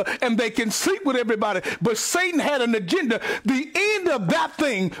popular and they can sleep with everybody. But Satan had an agenda. The end of that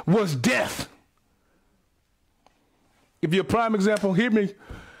thing was death. If you're a prime example, hear me.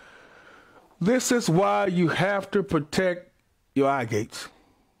 This is why you have to protect your eye gates.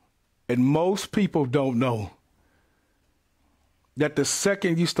 And most people don't know that the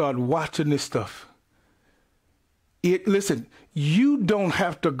second you start watching this stuff, listen, you don't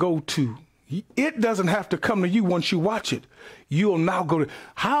have to go to, it doesn't have to come to you once you watch it. You'll now go to,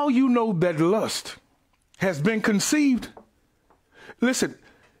 how you know that lust has been conceived? Listen,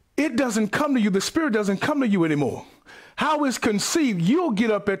 it doesn't come to you. The spirit doesn't come to you anymore. How it's conceived, you'll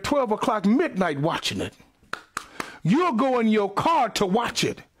get up at 12 o'clock midnight watching it. You'll go in your car to watch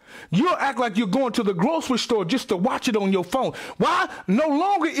it. You'll act like you're going to the grocery store just to watch it on your phone. Why? No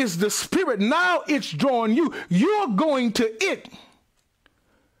longer is the spirit. Now it's drawing you. You're going to it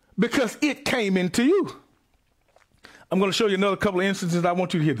because it came into you. I'm going to show you another couple of instances. I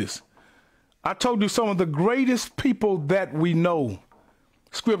want you to hear this. I told you some of the greatest people that we know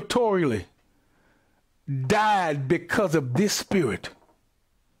scripturally died because of this spirit.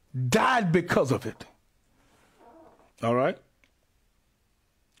 Died because of it. All right?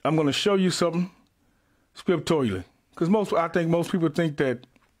 I'm going to show you something scripturally, because I think most people think that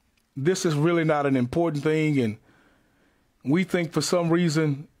this is really not an important thing, and we think for some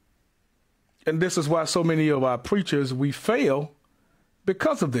reason, and this is why so many of our preachers, we fail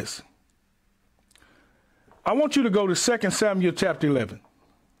because of this. I want you to go to 2 Samuel chapter 11.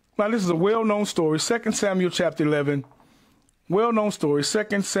 Now, this is a well-known story, 2 Samuel chapter 11, well-known story,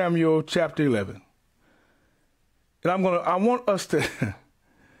 2 Samuel chapter 11. And I want us to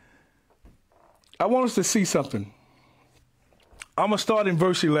see something. I'm going to start in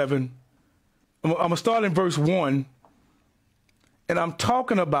verse 11. I'm going to start in verse 1. And I'm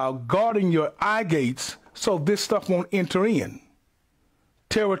talking about guarding your eye gates so this stuff won't enter in.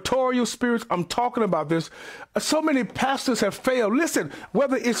 Territorial spirits, I'm talking about this. So many pastors have failed. Listen,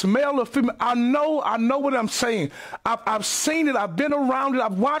 whether it's male or female, I know what I'm saying. I've seen it. I've been around it.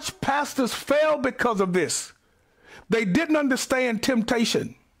 I've watched pastors fail because of this. They didn't understand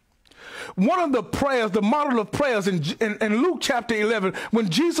temptation. One of the prayers, the model of prayers in Luke chapter 11, when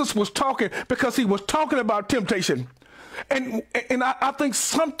Jesus was talking, because he was talking about temptation. And I think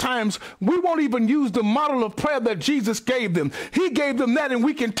sometimes we won't even use the model of prayer that Jesus gave them. He gave them that, and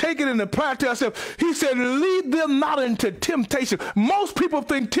we can take it and apply it to ourselves. He said, lead them not into temptation. Most people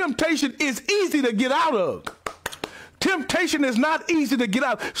think temptation is easy to get out of. Temptation is not easy to get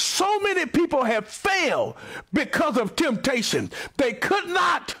out. So many people have failed because of temptation. They could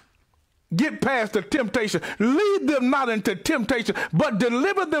not get past the temptation. Lead them not into temptation, but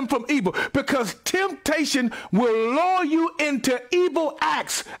deliver them from evil, because temptation will lure you into evil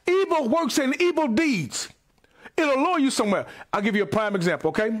acts, evil works, and evil deeds. It'll lure you somewhere. I'll give you a prime example,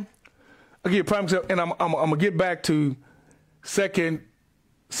 okay? I'll give you a prime example, and I'm going to get back to 2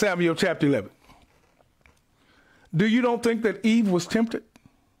 Samuel chapter 11. Do you don't think that Eve was tempted?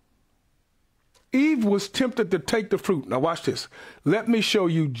 Eve was tempted to take the fruit. Now watch this. Let me show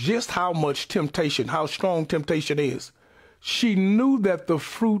you just how much temptation, how strong temptation is. She knew that the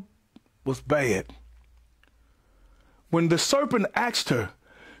fruit was bad. When the serpent asked her,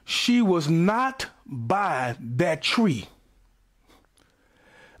 she was not by that tree.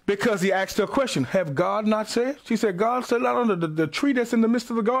 Because he asked her a question, have God not said? She said, God said not under the tree that's in the midst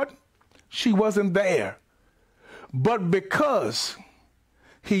of the garden. She wasn't there. But because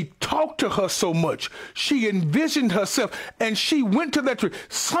he talked to her so much, she envisioned herself, and she went to that tree.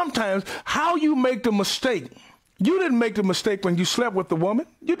 Sometimes how you make the mistake, you didn't make the mistake when you slept with the woman.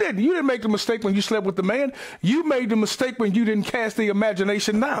 You didn't. You didn't make the mistake when you slept with the man. You made the mistake when you didn't cast the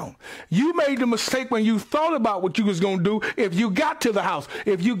imagination down. You made the mistake when you thought about what you was going to do if you got to the house,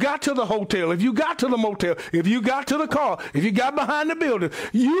 if you got to the hotel, if you got to the motel, if you got to the car, if you got behind the building.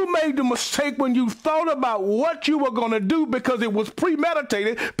 You made the mistake when you thought about what you were going to do, because it was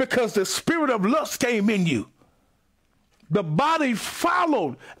premeditated, because the spirit of lust came in you. The body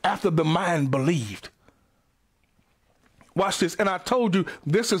followed after the mind believed. Watch this. And I told you,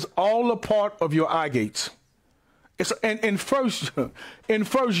 this is all a part of your eye gates. It's in First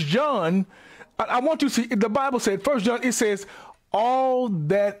John, I want you to see, the Bible said, 1 John, it says, all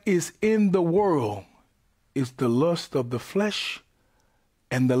that is in the world is the lust of the flesh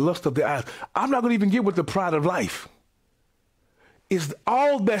and the lust of the eyes. I'm not going to even get with the pride of life. Is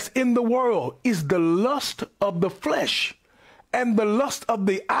all that's in the world is the lust of the flesh and the lust of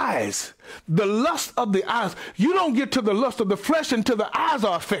the eyes. The lust of the eyes. You don't get to the lust of the flesh until the eyes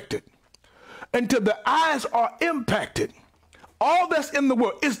are affected, until the eyes are impacted. All that's in the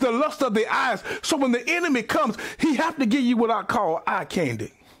world is the lust of the eyes. So when the enemy comes, he has to give you what I call eye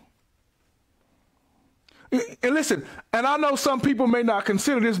candy. And listen, and I know some people may not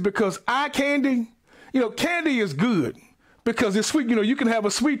consider this because eye candy, candy is good because it's sweet. You can have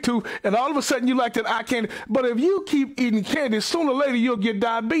a sweet tooth and all of a sudden you like that eye candy. But if you keep eating candy, sooner or later you'll get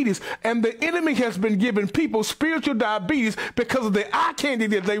diabetes. And the enemy has been giving people spiritual diabetes because of the eye candy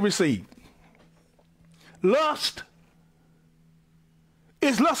that they receive. Lust.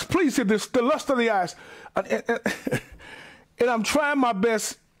 It's lust, please, it's the lust of the eyes. And I'm trying my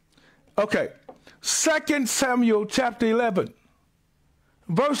best. Okay. 2 Samuel chapter 11,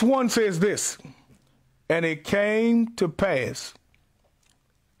 verse 1 says this, and it came to pass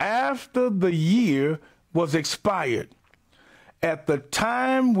after the year was expired, at the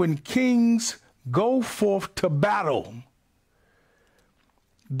time when kings go forth to battle,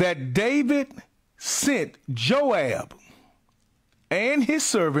 that David sent Joab and his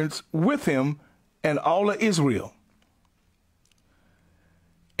servants with him and all of Israel.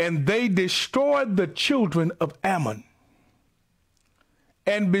 And they destroyed the children of Ammon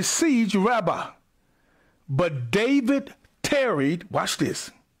and besieged Rabbah. But David tarried, watch this,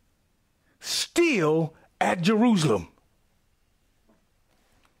 still at Jerusalem.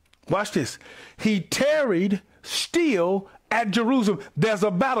 Watch this. He tarried still at Jerusalem. There's a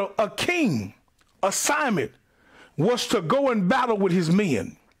battle. A king assignment was to go and battle with his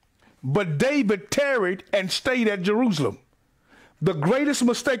men. But David tarried and stayed at Jerusalem. The greatest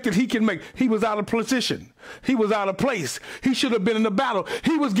mistake that he can make, he was out of position. He was out of place. He should have been in the battle.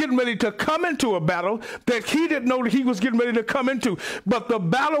 He was getting ready to come into a battle that he didn't know that he was getting ready to come into. But the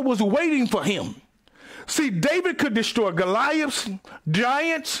battle was waiting for him. See, David could destroy Goliaths,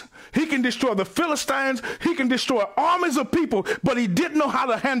 giants. He can destroy the Philistines. He can destroy armies of people, but he didn't know how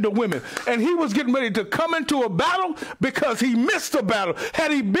to handle women. And he was getting ready to come into a battle because he missed the battle.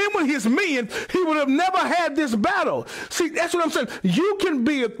 Had he been with his men, he would have never had this battle. See, that's what I'm saying. You can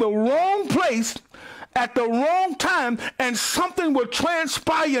be at the wrong place at the wrong time, and something will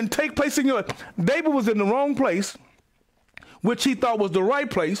transpire and take place in your life. David was in the wrong place, which he thought was the right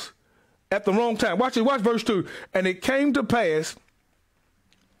place, at the wrong time. Watch it. Watch verse 2. And it came to pass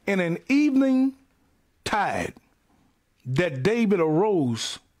in an evening tide that David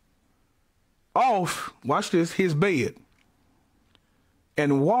arose off, watch this, his bed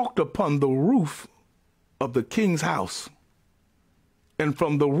and walked upon the roof of the king's house. And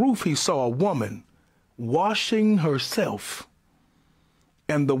from the roof he saw a woman washing herself.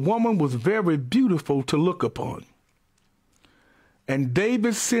 And the woman was very beautiful to look upon. And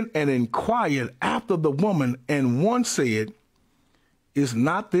David sent and inquired after the woman, and one said, is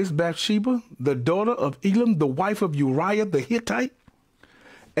not this Bathsheba, the daughter of Elam, the wife of Uriah the Hittite?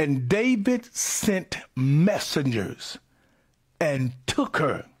 And David sent messengers and took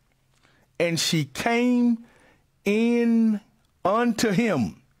her, and she came in unto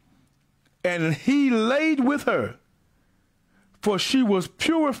him, and he laid with her, for she was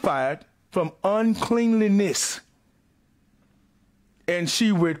purified from uncleanliness. And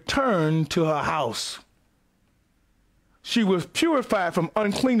she returned to her house. She was purified from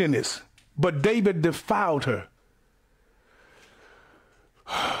uncleanness, but David defiled her.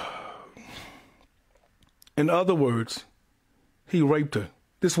 In other words, he raped her.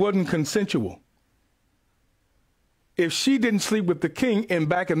 This wasn't consensual. If she didn't sleep with the king, and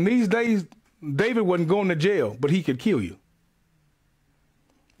back in these days, David wasn't going to jail, but he could kill you.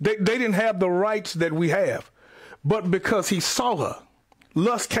 They didn't have the rights that we have. But because he saw her,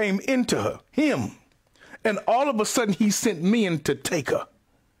 lust came into him, and all of a sudden he sent men to take her.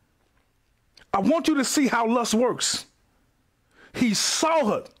 I want you to see how lust works. He saw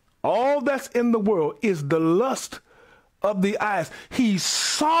her. All that's in the world is the lust of the eyes. He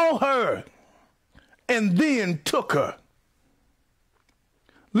saw her and then took her.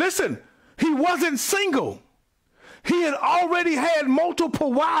 Listen, he wasn't single. He had already had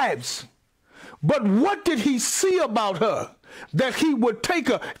multiple wives. But what did he see about her that he would take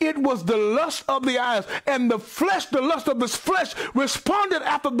her? It was the lust of the eyes, and the flesh, the lust of this flesh, responded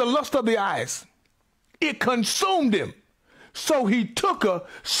after the lust of the eyes. It consumed him. So he took her,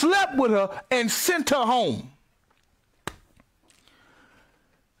 slept with her, and sent her home.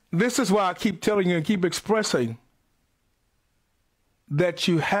 This is why I keep telling you and keep expressing that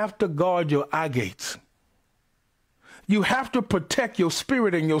you have to guard your eye gates. You have to protect your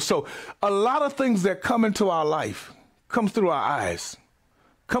spirit and your soul. A lot of things that come into our life comes through our eyes,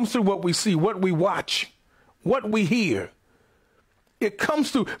 comes through what we see, what we watch, what we hear. It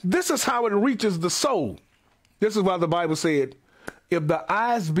comes through. This is how it reaches the soul. This is why the Bible said, if the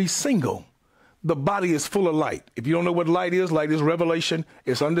eyes be single, the body is full of light. If you don't know what light is revelation,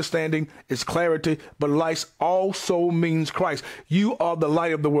 it's understanding, it's clarity, but light also means Christ. You are the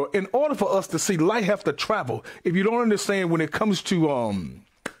light of the world. In order for us to see, light have to travel. If you don't understand, when it comes to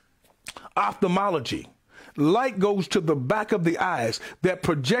ophthalmology, light goes to the back of the eyes that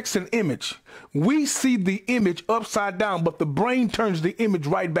projects an image. We see the image upside down, but the brain turns the image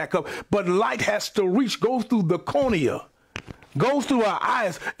right back up. But light has to reach, go through the cornea, goes through our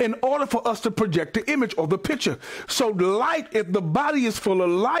eyes in order for us to project the image or the picture. So light, if the body is full of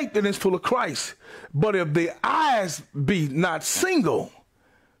light, then it's full of Christ. But if the eyes be not single,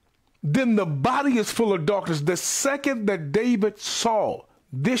 then the body is full of darkness. The second that David saw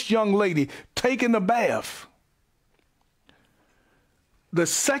this young lady taking a bath, the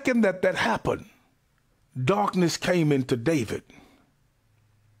second that happened, darkness came into David.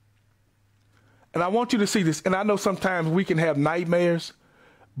 And I want you to see this. And I know sometimes we can have nightmares,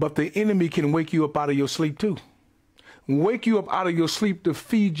 but the enemy can wake you up out of your sleep too. Wake you up out of your sleep to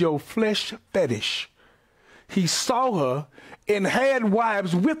feed your flesh fetish. He saw her and had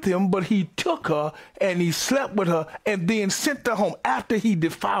wives with him, but he took her and he slept with her and then sent her home after he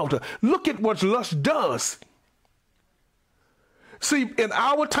defiled her. Look at what lust does. See, in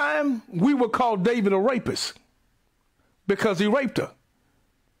our time, we would call David a rapist because he raped her.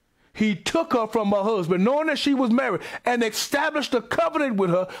 He took her from her husband, knowing that she was married, and established a covenant with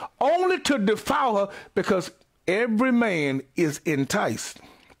her only to defile her, because every man is enticed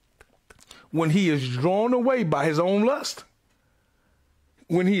when he is drawn away by his own lust.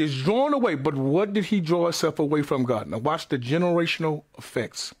 When he is drawn away, but what did he draw himself away from God? Now watch the generational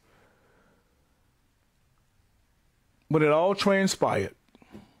effects. When it all transpired,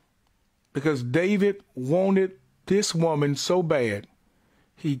 because David wanted this woman so bad,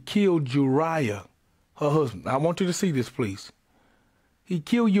 he killed Uriah, her husband. I want you to see this, please. He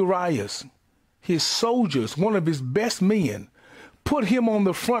killed Uriah's, his soldiers, one of his best men, put him on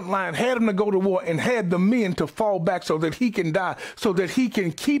the front line, had him to go to war, and had the men to fall back so that he can die, so that he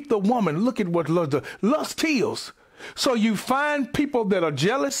can keep the woman. Look at what lust does. Lust kills. So you find people that are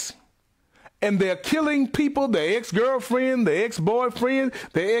jealous, and they're killing people, their ex-girlfriend, their ex-boyfriend,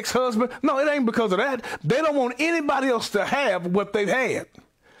 their ex-husband. No, it ain't because of that. They don't want anybody else to have what they've had.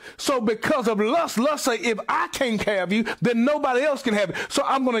 So because of lust, lust say, if I can't have you, then nobody else can have it. So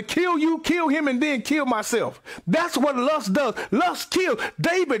I'm going to kill you, kill him, and then kill myself. That's what lust does. Lust killed.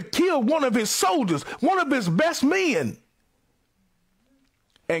 David killed one of his soldiers, one of his best men.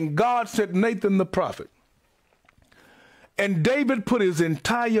 And God sent Nathan the prophet. And David put his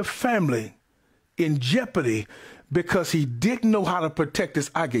entire family in jeopardy because he didn't know how to protect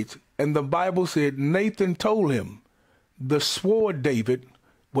his eye gates. And the Bible said Nathan told him, the sword, David,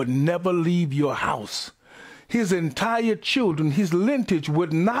 would never leave your house. His entire children, his lineage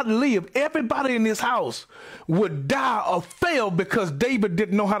would not live. Everybody in his house would die or fail because David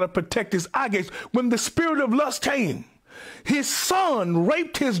didn't know how to protect his eye gates. When the spirit of lust came, his son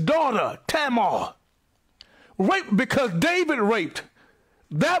raped his daughter, Tamar. Raped because David raped.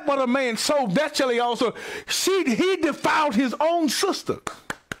 That what a man sowed, that shall he also. He defiled his own sister.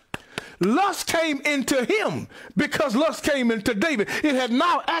 Lust came into him because lust came into David. It had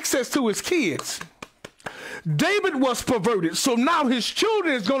now access to his kids. David was perverted, so now his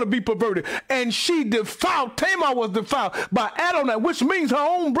children is going to be perverted. And she defiled, Tamar was defiled by Adonai, which means her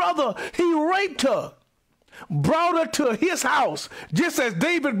own brother. He raped her, brought her to his house, just as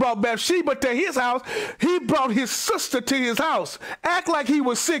David brought Bathsheba to his house. He brought his sister to his house, act like he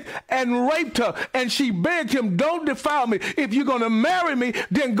was sick, and raped her. And she begged him, don't defile me. If you're going to marry me,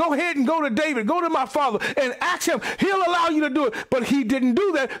 then go ahead and go to David, go to my father, and ask him. He'll allow you to do it. But he didn't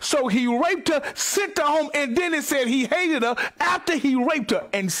do that, so he raped her, sent her home, and then it said he hated her after he raped her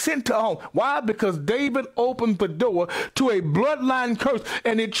and sent her home. Why? Because David opened the door to a bloodline curse,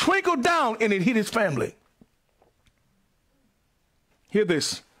 and it trickled down and it hit his family. Hear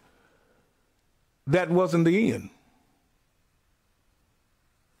this. That wasn't the end.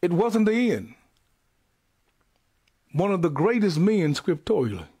 It wasn't the end. One of the greatest men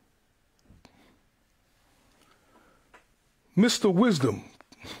scripturally, Mr. Wisdom,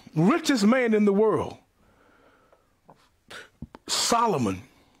 richest man in the world, Solomon,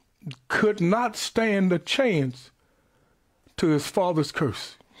 could not stand a chance to his father's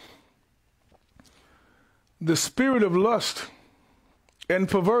curse. The spirit of lust and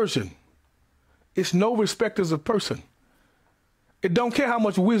perversion is no respecters of person. It don't care how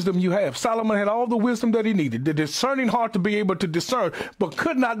much wisdom you have. Solomon had all the wisdom that he needed, the discerning heart to be able to discern, but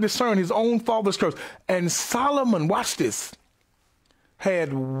could not discern his own father's curse. And Solomon, watch this,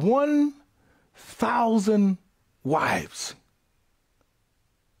 had 1,000 wives.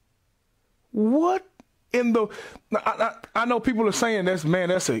 What in the... I know people are saying ain't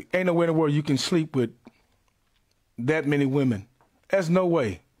no way in the world you can sleep with that many women. There's no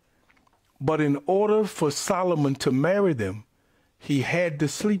way. But in order for Solomon to marry them, he had to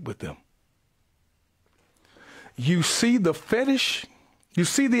sleep with them. You see the fetish, you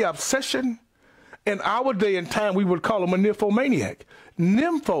see the obsession. In our day and time, we would call him a nymphomaniac.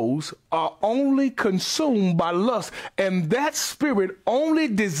 Nymphos are only consumed by lust, and that spirit only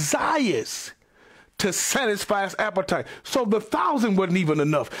desires to satisfy his appetite. So the 1,000 wasn't even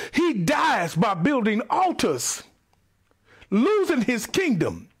enough. He dies by building altars, losing his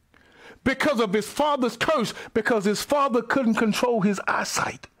kingdom because of his father's curse, because his father couldn't control his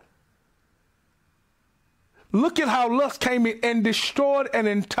eyesight. Look at how lust came in and destroyed an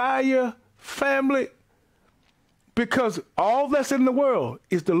entire family, because all that's in the world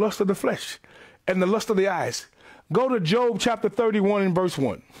is the lust of the flesh and the lust of the eyes. Go to Job chapter 31 and verse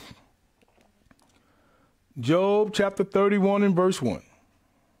 1. Job chapter 31 and verse 1.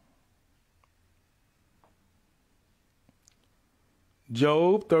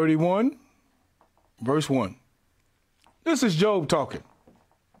 Job 31, verse 1. This is Job talking.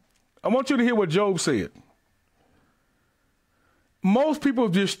 I want you to hear what Job said. Most people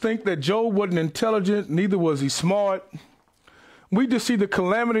just think that Job wasn't intelligent, neither was he smart. We just see the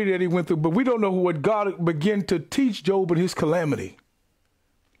calamity that he went through, but we don't know what God began to teach Job in his calamity.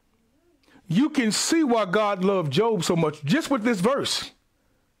 You can see why God loved Job so much just with this verse.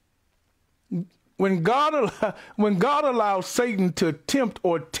 When God allowed Satan to tempt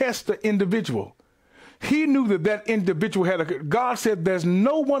or test the individual, he knew that that individual had God said there's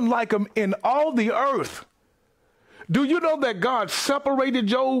no one like him in all the earth. Do you know that God separated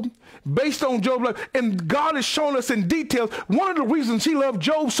Job based on Job's life? And God has shown us in detail one of the reasons he loved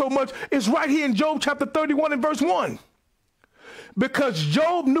Job so much is right here in Job chapter 31 and verse 1. Because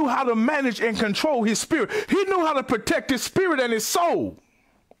Job knew how to manage and control his spirit. He knew how to protect his spirit and his soul.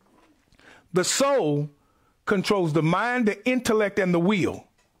 The soul controls the mind, the intellect, and the will.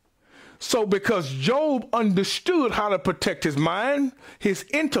 So because Job understood how to protect his mind, his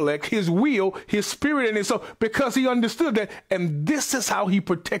intellect, his will, his spirit, and his soul, because he understood that, and this is how he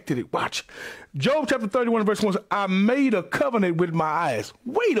protected it. Watch. Job chapter 31 verse 1 says, I made a covenant with my eyes.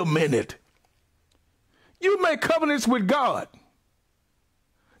 Wait a minute. You make covenants with God.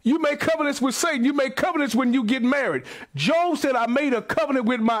 You make covenants with Satan. You make covenants when you get married. Job said, I made a covenant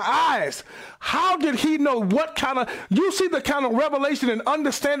with my eyes. How did he know what kind of, you see the kind of revelation and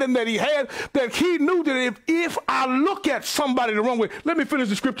understanding that he had, that he knew that if I look at somebody the wrong way, let me finish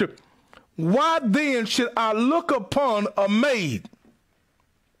the scripture. Why then should I look upon a maid?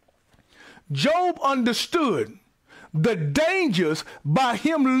 Job understood the dangers by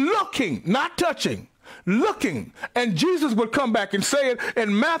him looking, not touching. Looking, and Jesus would come back and say it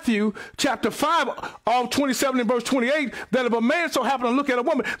in Matthew chapter 5, all 27 and verse 28, that if a man so happened to look at a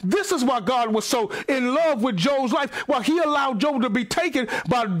woman, this is why God was so in love with Job's life. Why he allowed Job to be taken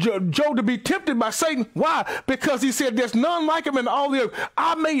by Job to be tempted by Satan. Why? Because he said, there's none like him in all the earth.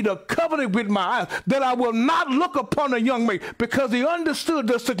 I made a covenant with my eyes that I will not look upon a young maid, because he understood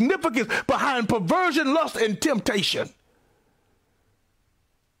the significance behind perversion, lust, and temptation.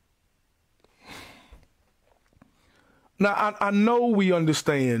 Now, I know we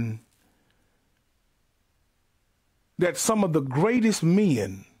understand that some of the greatest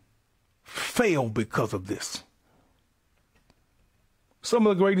men fail because of this. Some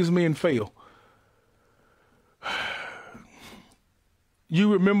of the greatest men fail.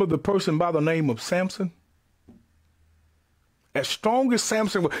 You remember the person by the name of Samson? As strong as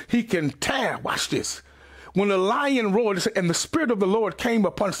Samson was, he can tear. Watch this. When the lion roared and the Spirit of the Lord came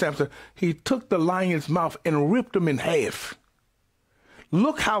upon Samson, he took the lion's mouth and ripped him in half.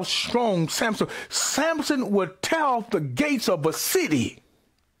 Look how strong Samson would tear off the gates of a city.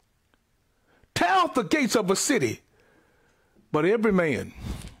 Tear off the gates of a city. But every man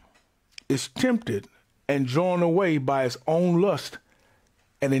is tempted and drawn away by his own lust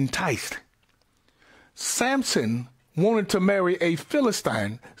and enticed. Samson wanted to marry a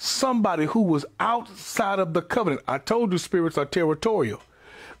Philistine, somebody who was outside of the covenant. I told you spirits are territorial.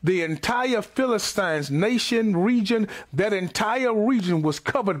 The entire Philistines nation, region, that entire region was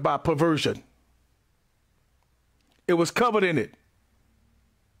covered by perversion. It was covered in it.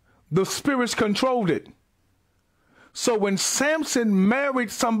 The spirits controlled it. So when Samson married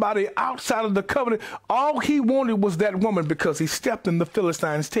somebody outside of the covenant, all he wanted was that woman because he stepped in the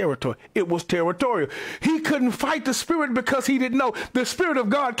Philistines' territory. It was territorial. He couldn't fight the spirit because he didn't know. The Spirit of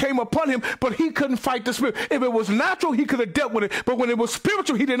God came upon him, but he couldn't fight the spirit. If it was natural, he could have dealt with it. But when it was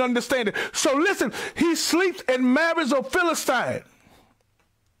spiritual, he didn't understand it. So listen, he sleeps and marries a Philistine.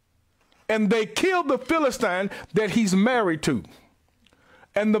 And they killed the Philistine that he's married to.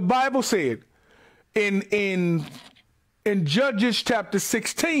 And the Bible said in Judges chapter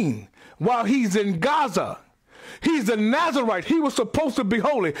 16, while he's in Gaza, he's a Nazarite. He was supposed to be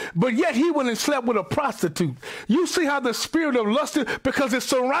holy, but yet he went and slept with a prostitute. You see how the spirit of lust is, because it's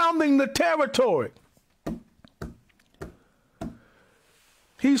surrounding the territory.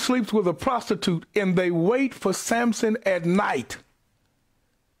 He sleeps with a prostitute, and they wait for Samson at night,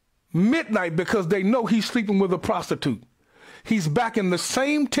 midnight, because they know he's sleeping with a prostitute. He's back in the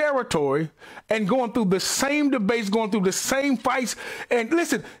same territory and going through the same debates, going through the same fights. And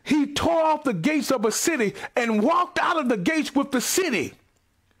listen, he tore off the gates of a city and walked out of the gates with the city,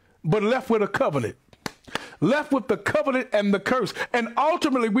 but left with a covenant. Left with the covenant and the curse. And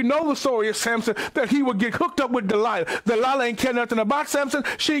ultimately, we know the story of Samson, that he would get hooked up with Delilah. Delilah ain't care nothing about Samson.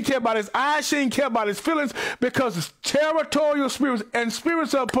 She didn't care about his eyes. She didn't care about his feelings, because territorial spirits and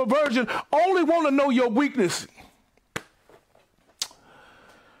spirits of perversion only want to know your weakness.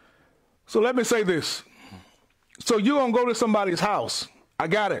 So let me say this. So you're going to go to somebody's house. I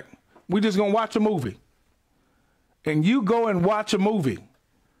got it. We're just going to watch a movie. And you go and watch a movie.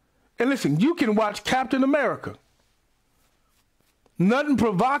 And listen, you can watch Captain America. Nothing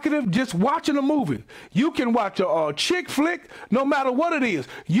provocative, just watching a movie. You can watch a chick flick, no matter what it is.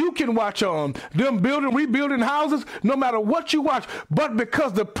 You can watch them rebuilding houses, no matter what you watch. But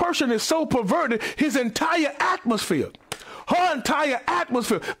because the person is so perverted, his entire atmosphere, her entire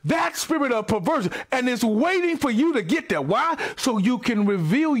atmosphere, that spirit of perversion, and is waiting for you to get there. Why? So you can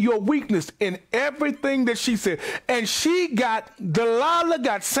reveal your weakness in everything that she said. And Delilah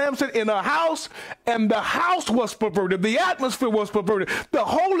got Samson in her house, and the house was perverted. The atmosphere was perverted. The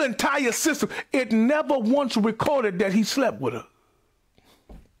whole entire system. It never once recorded that he slept with her.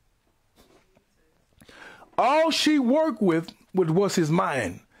 All she worked with was his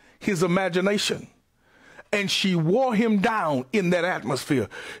mind, his imagination. And she wore him down in that atmosphere.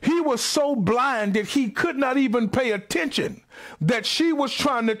 He was so blind that he could not even pay attention that she was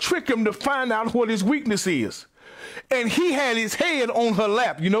trying to trick him to find out what his weakness is. And he had his head on her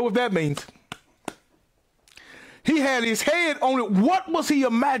lap. You know what that means? He had his head on it. What was he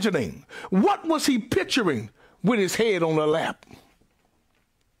imagining? What was he picturing with his head on her lap?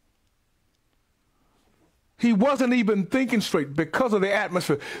 He wasn't even thinking straight because of the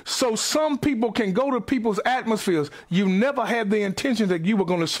atmosphere. So some people can go to people's atmospheres. You never had the intention that you were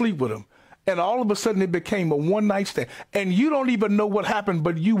going to sleep with them. And all of a sudden it became a one-night stand. And you don't even know what happened,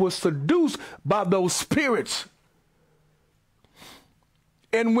 but you were seduced by those spirits.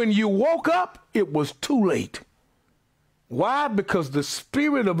 And when you woke up, it was too late. Why? Because the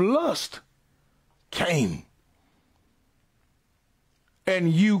spirit of lust came.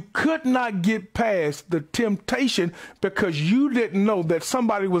 And you could not get past the temptation because you didn't know that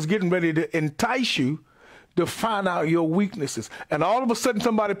somebody was getting ready to entice you to find out your weaknesses. And all of a sudden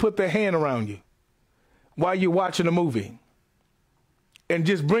somebody put their hand around you while you're watching a movie. And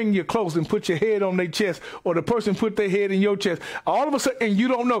just bring you close and put your head on their chest, or the person put their head in your chest. All of a sudden, and you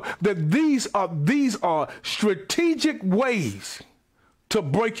don't know that these are strategic ways to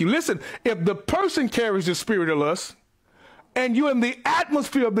break you. Listen, if the person carries the spirit of lust, and you're in the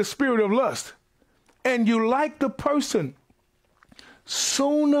atmosphere of the spirit of lust, and you like the person,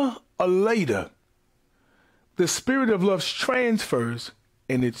 sooner or later, the spirit of lust transfers,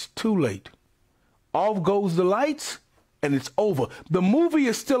 and it's too late. Off goes the lights, and it's over. The movie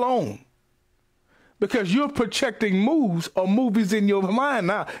is still on because you're projecting movies in your mind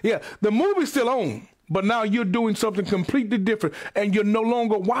now. Yeah, the movie's still on. But now you're doing something completely different, and you're no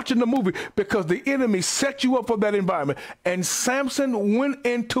longer watching the movie because the enemy set you up for that environment. And Samson went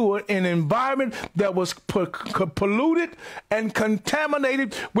into an environment that was polluted and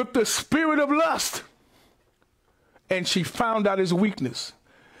contaminated with the spirit of lust. And she found out his weakness.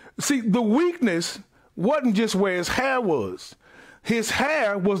 See, the weakness wasn't just where his hair was. His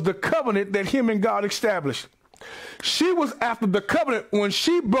hair was the covenant that him and God established. She was after the covenant. When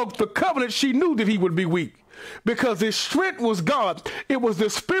she broke the covenant, she knew that he would be weak because his strength was God. It was the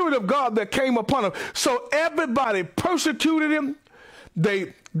spirit of God that came upon him. So everybody persecuted him.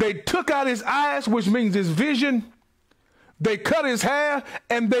 They took out his eyes, which means his vision. They cut his hair,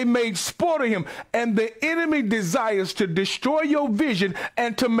 and they made sport of him. And the enemy desires to destroy your vision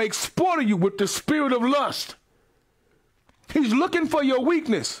and to make sport of you with the spirit of lust. He's looking for your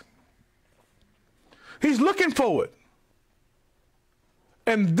weakness. He's looking for it.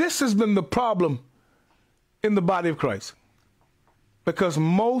 And this has been the problem in the body of Christ, because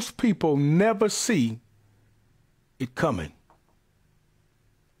most people never see it coming.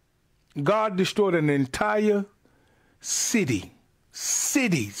 God destroyed an entire cities.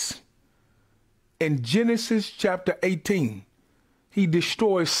 In Genesis chapter 18, he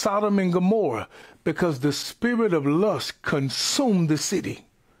destroyed Sodom and Gomorrah because the spirit of lust consumed the city.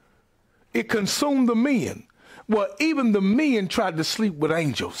 It consumed the men. Well, even the men tried to sleep with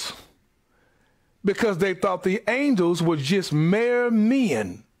angels because they thought the angels were just mere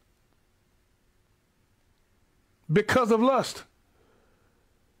men because of lust.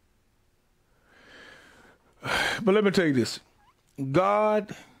 But let me tell you this.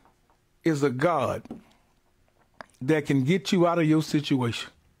 God is a God that can get you out of your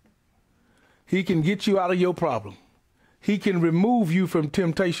situation. He can get you out of your problem. He can remove you from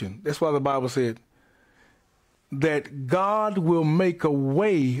temptation. That's why the Bible said that God will make a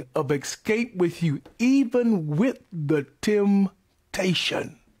way of escape with you, even with the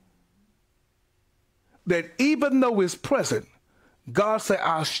temptation. That even though it's present, God said,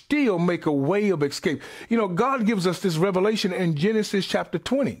 I'll still make a way of escape. You know, God gives us this revelation in Genesis chapter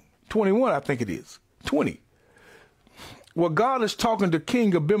 21, I think it is, 20. Well, God is talking to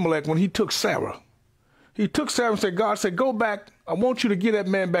King Abimelech when he took Sarah. He took Sarah and said, God said, go back. I want you to give that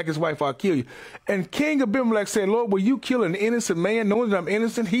man back his wife. I'll kill you. And King Abimelech said, Lord, will you kill an innocent man knowing that I'm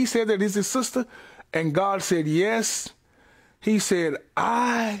innocent? He said that is his sister. And God said, yes. He said,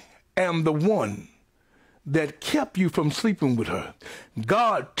 I am the one that kept you from sleeping with her.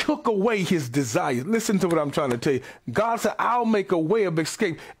 God took away his desire. Listen to what I'm trying to tell you. God said, I'll make a way of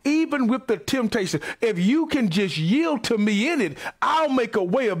escape, even with the temptation. If you can just yield to me in it, I'll make a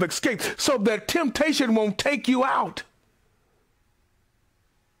way of escape so that temptation won't take you out.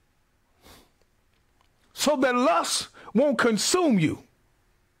 So that lust won't consume you.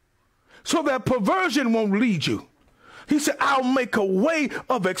 So that perversion won't lead you. He said, I'll make a way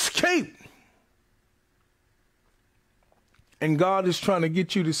of escape. And God is trying to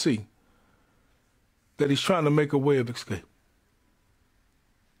get you to see that he's trying to make a way of escape.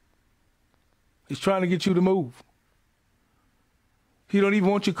 He's trying to get you to move. He don't even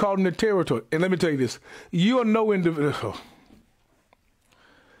want you caught in the territory. And let me tell you this. You are no individual.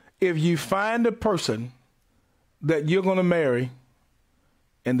 If you find a person that you're going to marry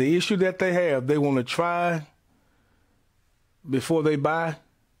and the issue that they have, they want to try before they buy,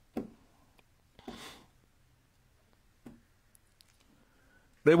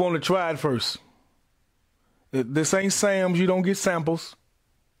 they want to try it first. This ain't Sam's. You don't get samples.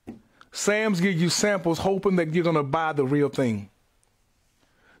 Sam's give you samples hoping that you're going to buy the real thing.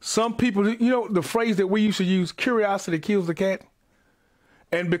 Some people, you know, the phrase that we used to use, curiosity kills the cat.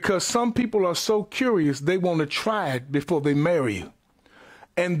 And because some people are so curious, they want to try it before they marry you.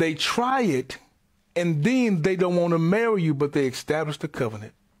 And they try it, and then they don't want to marry you, but they establish the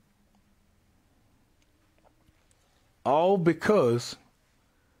covenant. All because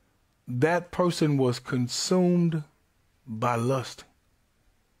that person was consumed by lust.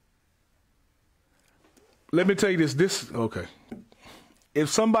 Let me tell you this, okay. If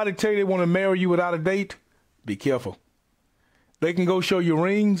somebody tell you they want to marry you without a date, be careful. They can go show you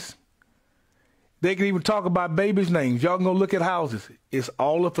rings. They can even talk about babies' names. Y'all can go look at houses. It's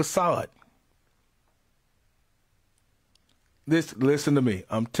all a facade. Listen to me.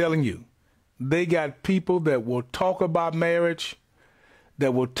 I'm telling you, they got people that will talk about marriage,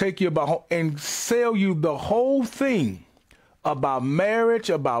 that will take you about and sell you the whole thing about marriage,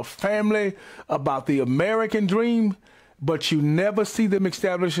 about family, about the American dream, but you never see them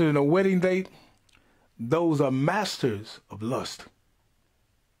establishing a wedding date. Those are masters of lust.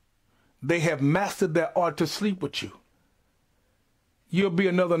 They have mastered their art to sleep with you. You'll be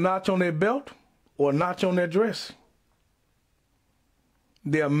another notch on their belt or a notch on their dress.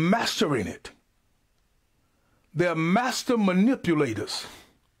 They're mastering it. They're master manipulators.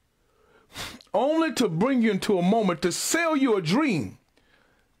 Only to bring you into a moment to sell you a dream.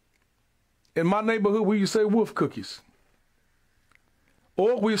 In my neighborhood, we used to say wolf cookies.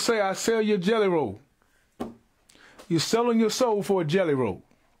 Or we say, I sell you a jelly roll. You're selling your soul for a jelly roll.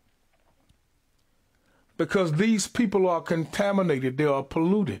 Because these people are contaminated. They are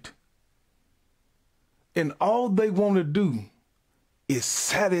polluted. And all they want to do is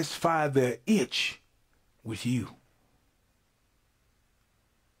satisfy their itch with you.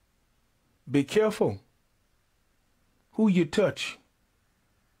 Be careful who you touch,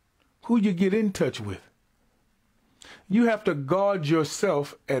 who you get in touch with. You have to guard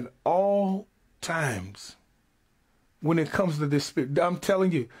yourself at all times. when it comes to this spirit. I'm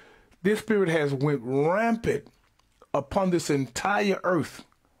telling you, this spirit has went rampant upon this entire earth.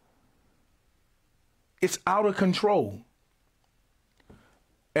 It's out of control.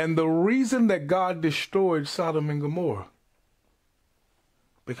 And the reason that God destroyed Sodom and Gomorrah,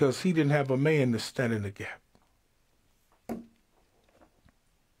 because he didn't have a man to stand in the gap.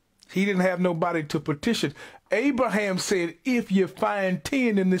 He didn't have nobody to petition. Abraham said, if you find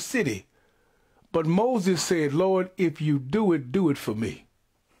 10 in the city. But Moses said, Lord, if you do it for me.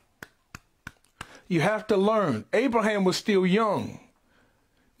 You have to learn. Abraham was still young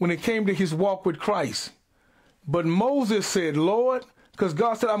when it came to his walk with Christ. But Moses said, Lord, because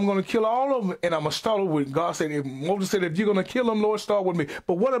God said, I'm going to kill all of them, and I'm going to start with God. Moses said, if you're going to kill them, Lord, start with me.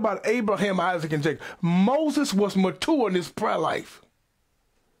 But what about Abraham, Isaac, and Jacob? Moses was mature in his prayer life.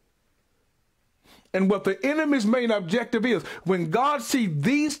 And what the enemy's main objective is, when God sees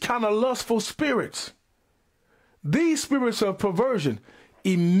these kind of lustful spirits, these spirits of perversion,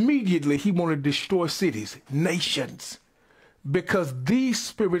 immediately he want to destroy cities, nations, because these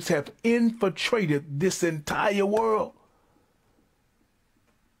spirits have infiltrated this entire world.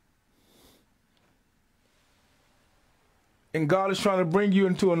 And God is trying to bring you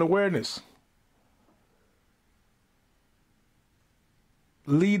into an awareness.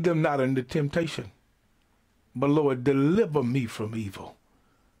 Lead them not into temptation, but Lord, deliver me from evil.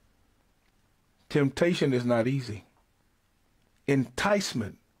 Temptation is not easy.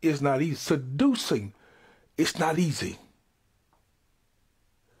 Enticement is not easy. Seducing, it's not easy.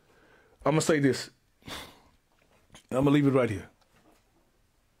 I'm going to say this. I'm going to leave it right here.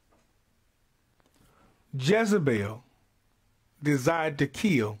 Jezebel desired to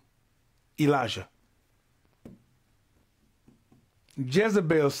kill Elijah.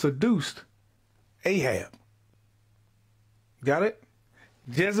 Jezebel seduced Ahab. Got it?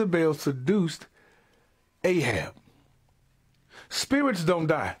 Jezebel seduced Ahab. Spirits don't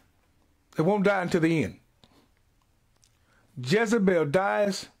die. They won't die until the end. Jezebel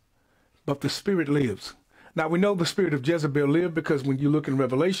dies, but the spirit lives. Now, we know the spirit of Jezebel lived because when you look in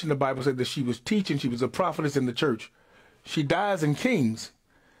Revelation, the Bible said that she was teaching. She was a prophetess in the church. She dies in Kings,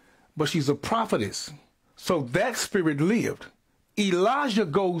 but she's a prophetess. So that spirit lived. Elijah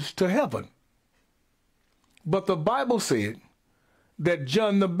goes to heaven. But the Bible said that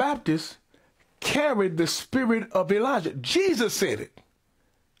John the Baptist carried the spirit of Elijah. Jesus said it.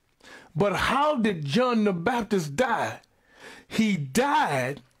 But how did John the Baptist die? He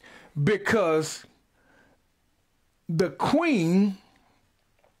died because the queen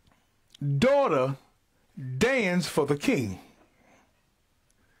daughter danced for the king.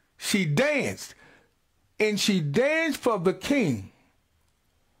 She danced, and she danced for the king.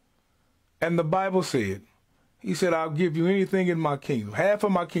 And the Bible said, he said, I'll give you anything in my kingdom, half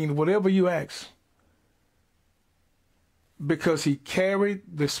of my kingdom, whatever you ask. Because he carried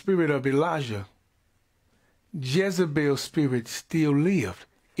the spirit of Elijah, Jezebel's spirit still lived.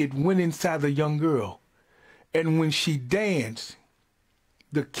 It went inside the young girl. And when she danced,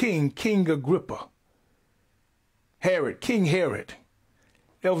 the king, King Agrippa, King Herod,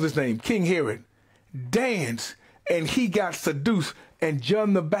 that was his name, King Herod, danced, and he got seduced, and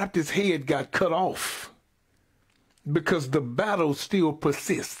John the Baptist's head got cut off because the battle still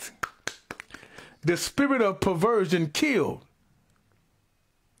persists. The spirit of perversion killed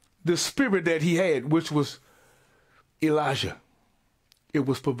the spirit that he had, which was Elijah. It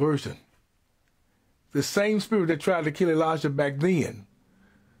was perversion. The same spirit that tried to kill Elijah back then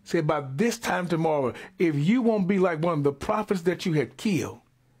said, by this time tomorrow, if you won't be like one of the prophets that you had killed,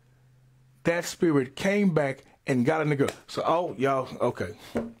 that spirit came back and got in the girl. So, oh, y'all, okay.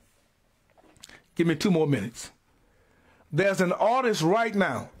 Give me 2 more minutes. There's an artist right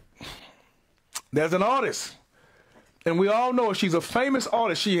now. There's an artist. And we all know her. She's a famous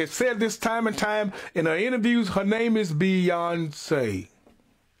artist. She has said this time and time in her interviews. Her name is Beyonce.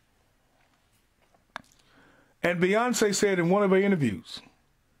 And Beyonce said in one of her interviews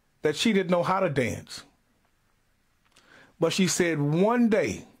that she didn't know how to dance. But she said one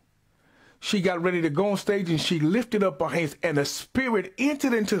day she got ready to go on stage and she lifted up her hands and a spirit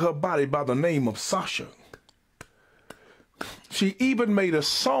entered into her body by the name of Sasha. She even made a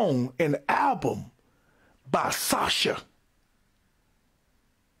song, an album by Sasha.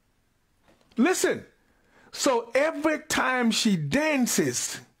 Listen, so every time she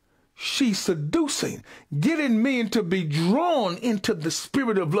dances, she's seducing, getting men to be drawn into the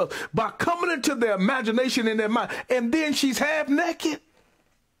spirit of love by coming into their imagination and their mind. And then she's half naked.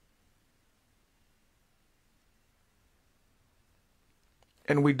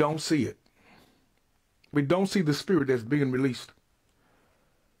 And we don't see it. We don't see the spirit that's being released.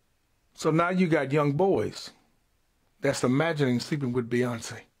 So now you got young boys that's imagining sleeping with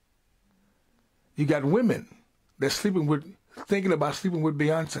Beyonce. You got women that's thinking about sleeping with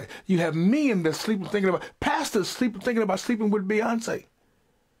Beyonce. You have men that's pastors thinking about sleeping with Beyonce.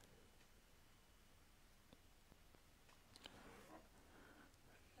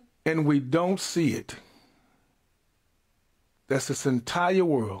 And we don't see it. That's this entire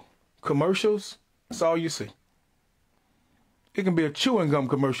world. Commercials, that's all you see. It can be a chewing gum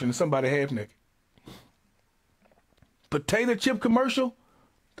commercial and somebody half naked. Potato chip commercial,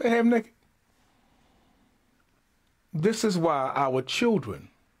 they half naked. This is why our children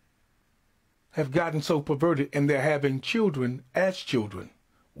have gotten so perverted, and they're having children as children.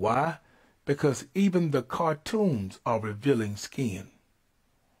 Why? Because even the cartoons are revealing skin,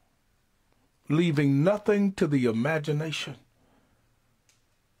 leaving nothing to the imagination.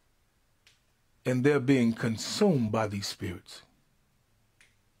 And they're being consumed by these spirits.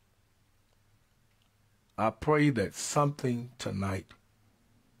 I pray that something tonight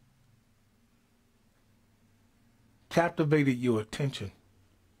captivated your attention,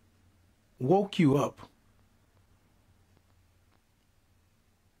 woke you up.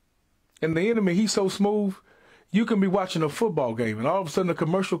 And the enemy, he's so smooth, you can be watching a football game and all of a sudden a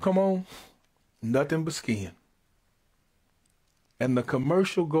commercial come on, nothing but skin. And the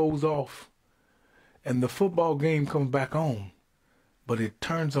commercial goes off and the football game comes back on, but it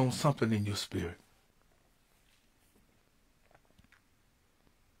turns on something in your spirit.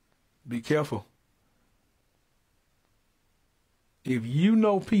 Be careful. If you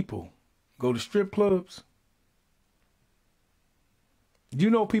know people go to strip clubs, you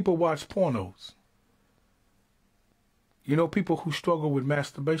know people watch pornos, you know people who struggle with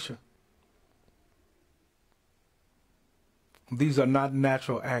masturbation. These are not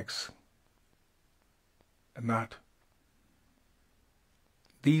natural acts. Not.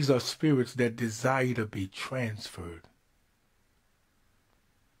 These are spirits that desire to be transferred.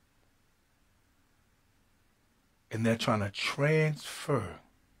 And they're trying to transfer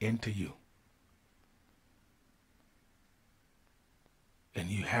into you. And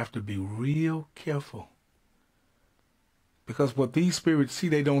you have to be real careful. Because what these spirits see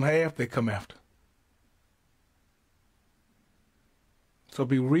they don't have, they come after. So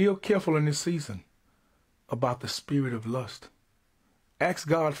be real careful in this season about the spirit of lust. Ask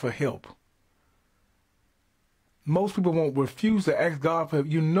God for help. Most people won't refuse to ask God for help.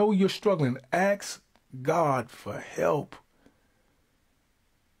 You know you're struggling. Ask God for help.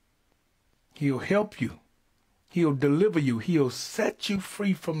 He'll help you. He'll deliver you. He'll set you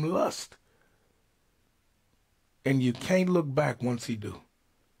free from lust. And you can't look back once he do.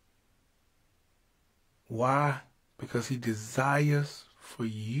 Why? Because he desires for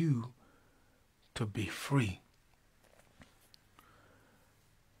you to be free.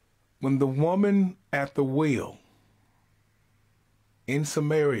 When the woman at the well in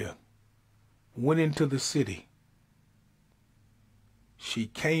Samaria went into the city, she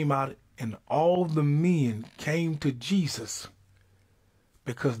came out and all the men came to Jesus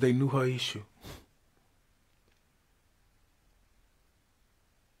because they knew her issue.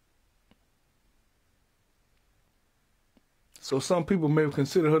 So some people may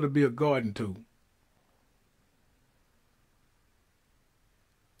consider her to be a garden tool.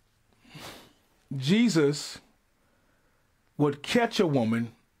 Jesus would catch a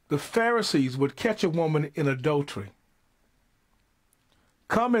woman, the Pharisees would catch a woman in adultery,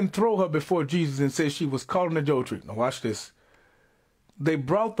 come and throw her before Jesus and say she was caught in adultery. Now watch this. They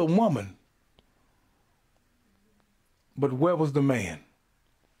brought the woman, but where was the man?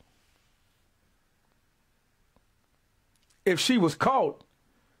 If she was caught,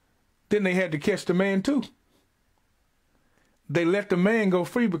 then they had to catch the man too. They let the man go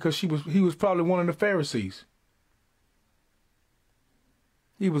free because he was probably one of the Pharisees.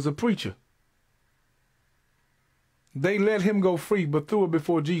 He was a preacher. They let him go free but threw her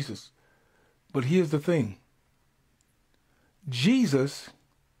before Jesus. But here's the thing. Jesus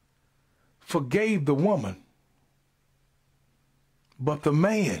forgave the woman, but the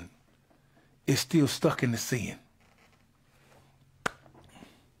man is still stuck in the sin.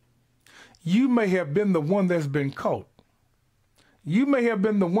 You may have been the one that's been caught. You may have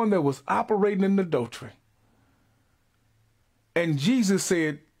been the one that was operating in adultery. And Jesus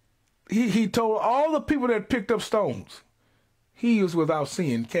said, he told all the people that picked up stones, he was without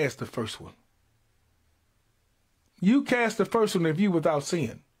sin, cast the first one. You cast the first one if you without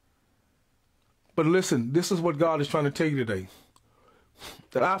sin. But listen, this is what God is trying to tell you today.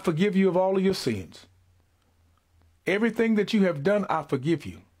 That I forgive you of all of your sins. Everything that you have done, I forgive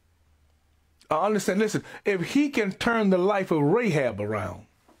you. I understand. Listen, if he can turn the life of Rahab around,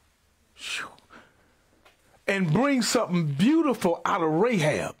 and bring something beautiful out of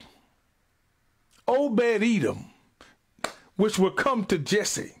Rahab. Obed-Edom, which would come to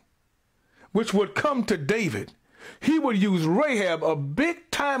Jesse, which would come to David. He would use Rahab, a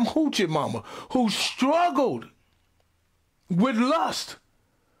big-time hoochie mama who struggled with lust,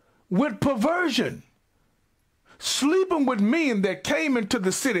 with perversion, sleeping with men that came into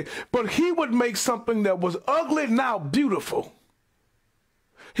the city, but he would make something that was ugly now beautiful.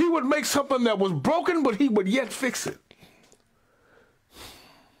 He would make something that was broken, but he would yet fix it.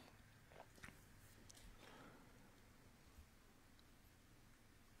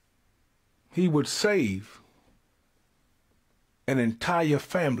 He would save an entire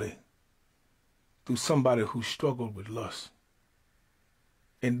family through somebody who struggled with lust,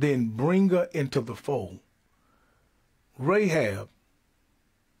 and then bring her into the fold. Rahab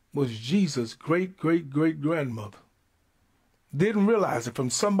was Jesus' great-great-great-grandmother. Didn't realize it, from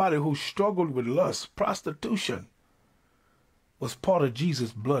somebody who struggled with lust, prostitution was part of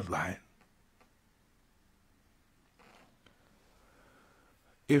Jesus' bloodline.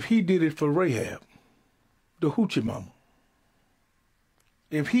 If he did it for Rahab, the hoochie mama,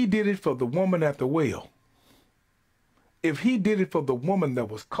 if he did it for the woman at the well, if he did it for the woman that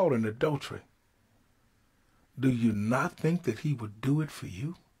was caught in adultery, do you not think that he would do it for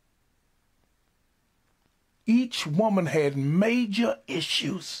you? Each woman had major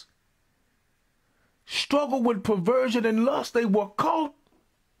issues, struggled with perversion and lust. They were caught.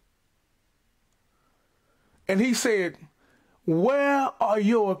 And he said, where are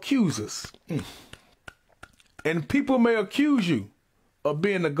your accusers? And people may accuse you of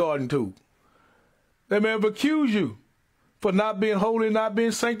being a garden tool. They may have accused you for not being holy, not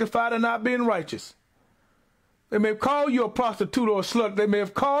being sanctified, and not being righteous. They may have called you a prostitute or a slut. They may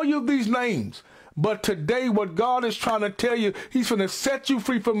have called you these names. But today, what God is trying to tell you, he's going to set you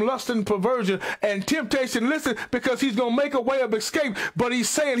free from lust and perversion and temptation. Listen, because he's going to make a way of escape. But he's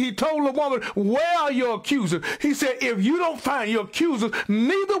saying, he told the woman, where are your accusers? He said, if you don't find your accusers,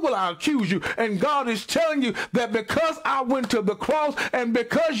 neither will I accuse you. And God is telling you that because I went to the cross and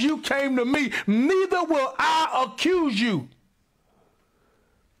because you came to me, neither will I accuse you.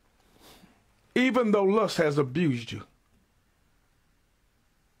 Even though lust has abused you.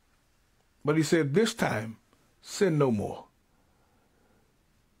 But he said, this time, sin no more.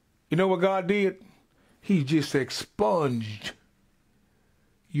 You know what God did? He just expunged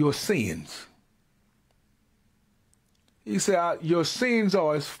your sins. He said, your sins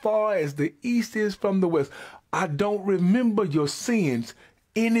are as far as the east is from the west. I don't remember your sins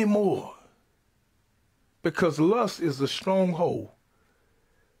anymore. Because lust is a stronghold.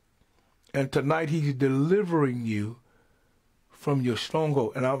 And tonight he's delivering you from your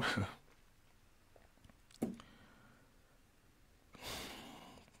stronghold. And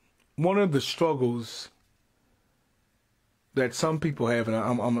one of the struggles that some people have, and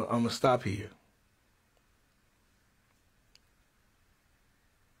I'm going to stop here.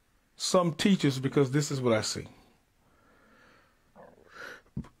 Some teachers, because this is what I see.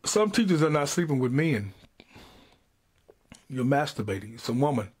 Some teachers are not sleeping with men. You're masturbating. It's a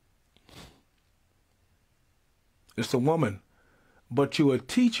woman. It's a woman. But you're a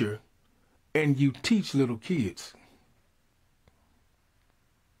teacher and you teach little kids.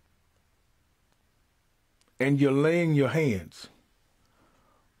 And you're laying your hands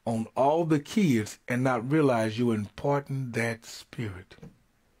on all the kids and not realize you're imparting that spirit.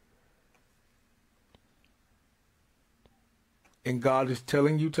 And God is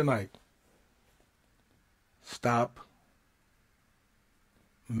telling you tonight, stop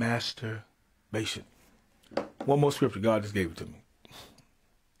masturbation. One more scripture. God just gave it to me.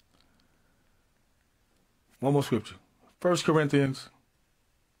 One more scripture. 1 Corinthians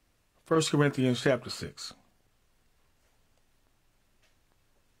chapter 6.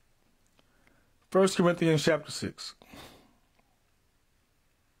 1 Corinthians chapter 6.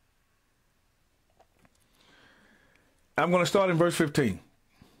 I'm going to start in verse 15.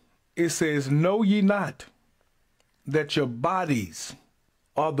 It says, know ye not that your bodies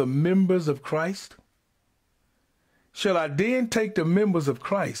are the members of Christ? Shall I then take the members of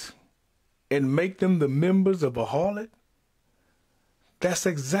Christ and make them the members of a harlot? That's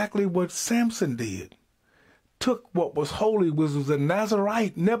exactly what Samson did. Took what was holy, was a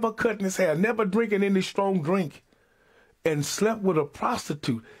Nazarite, never cutting his hair, never drinking any strong drink, and slept with a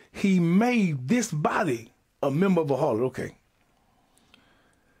prostitute. He made this body a member of a harlot. Okay.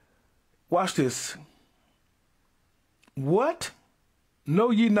 Watch this. What? Know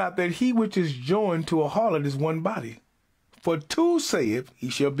ye not that he which is joined to a harlot is one body? For two saith, he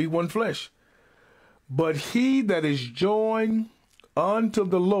shall be one flesh. But he that is joined unto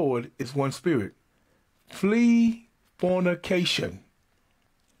the Lord is one spirit. Flee fornication.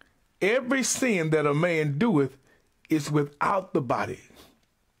 Every sin that a man doeth is without the body.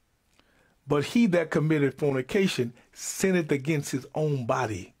 But he that committed fornication sinneth against his own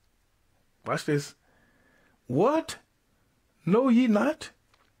body. Watch this. What? Know ye not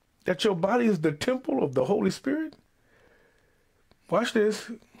that your body is the temple of the Holy Spirit? Watch this.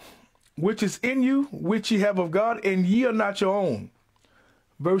 Which is in you, which ye have of God, and ye are not your own.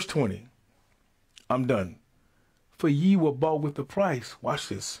 Verse 20. I'm done. For ye were bought with a price. Watch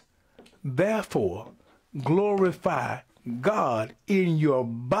this. Therefore, glorify God in your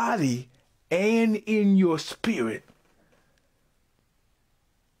body and in your spirit.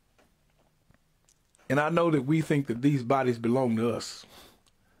 And I know that we think that these bodies belong to us.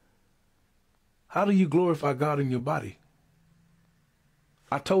 How do you glorify God in your body?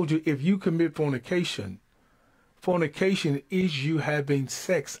 I told you, if you commit fornication, fornication is you having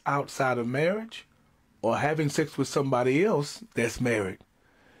sex outside of marriage or having sex with somebody else that's married.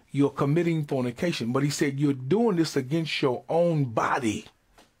 You're committing fornication. But he said you're doing this against your own body.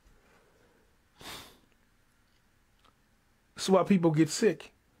 This is why people get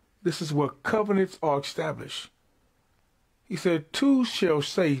sick. This is where covenants are established. He said, two shall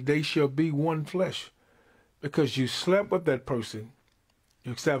say they shall be one flesh, because you slept with that person.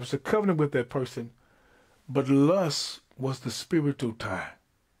 You established a covenant with that person, but lust was the spiritual tie.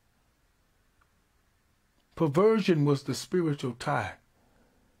 Perversion was the spiritual tie.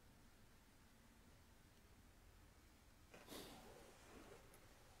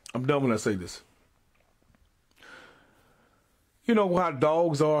 I'm done when I say this. You know how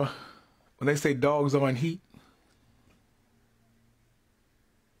dogs are, when they say dogs are in heat?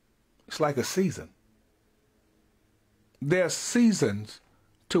 It's like a season. There are seasons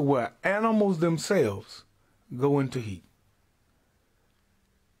to where animals themselves go into heat.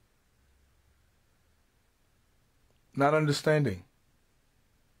 Not understanding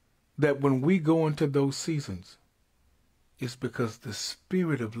that when we go into those seasons, it's because the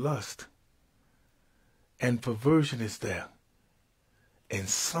spirit of lust and perversion is there. And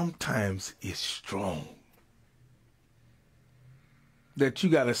sometimes it's strong. That you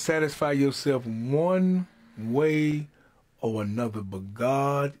got to satisfy yourself one way or another. But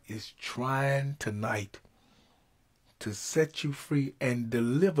God is trying tonight to set you free and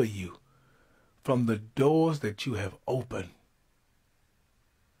deliver you from the doors that you have opened.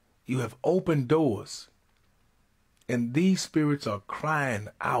 You have opened doors. And these spirits are crying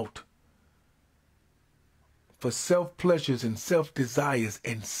out for self-pleasures and self-desires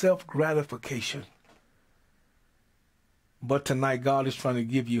and self-gratification. But tonight, God is trying to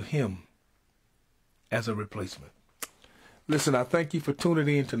give you him as a replacement. Listen, I thank you for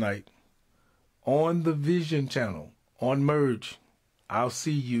tuning in tonight on the Vision Channel, on Merge. I'll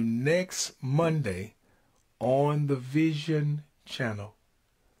see you next Monday on the Vision Channel.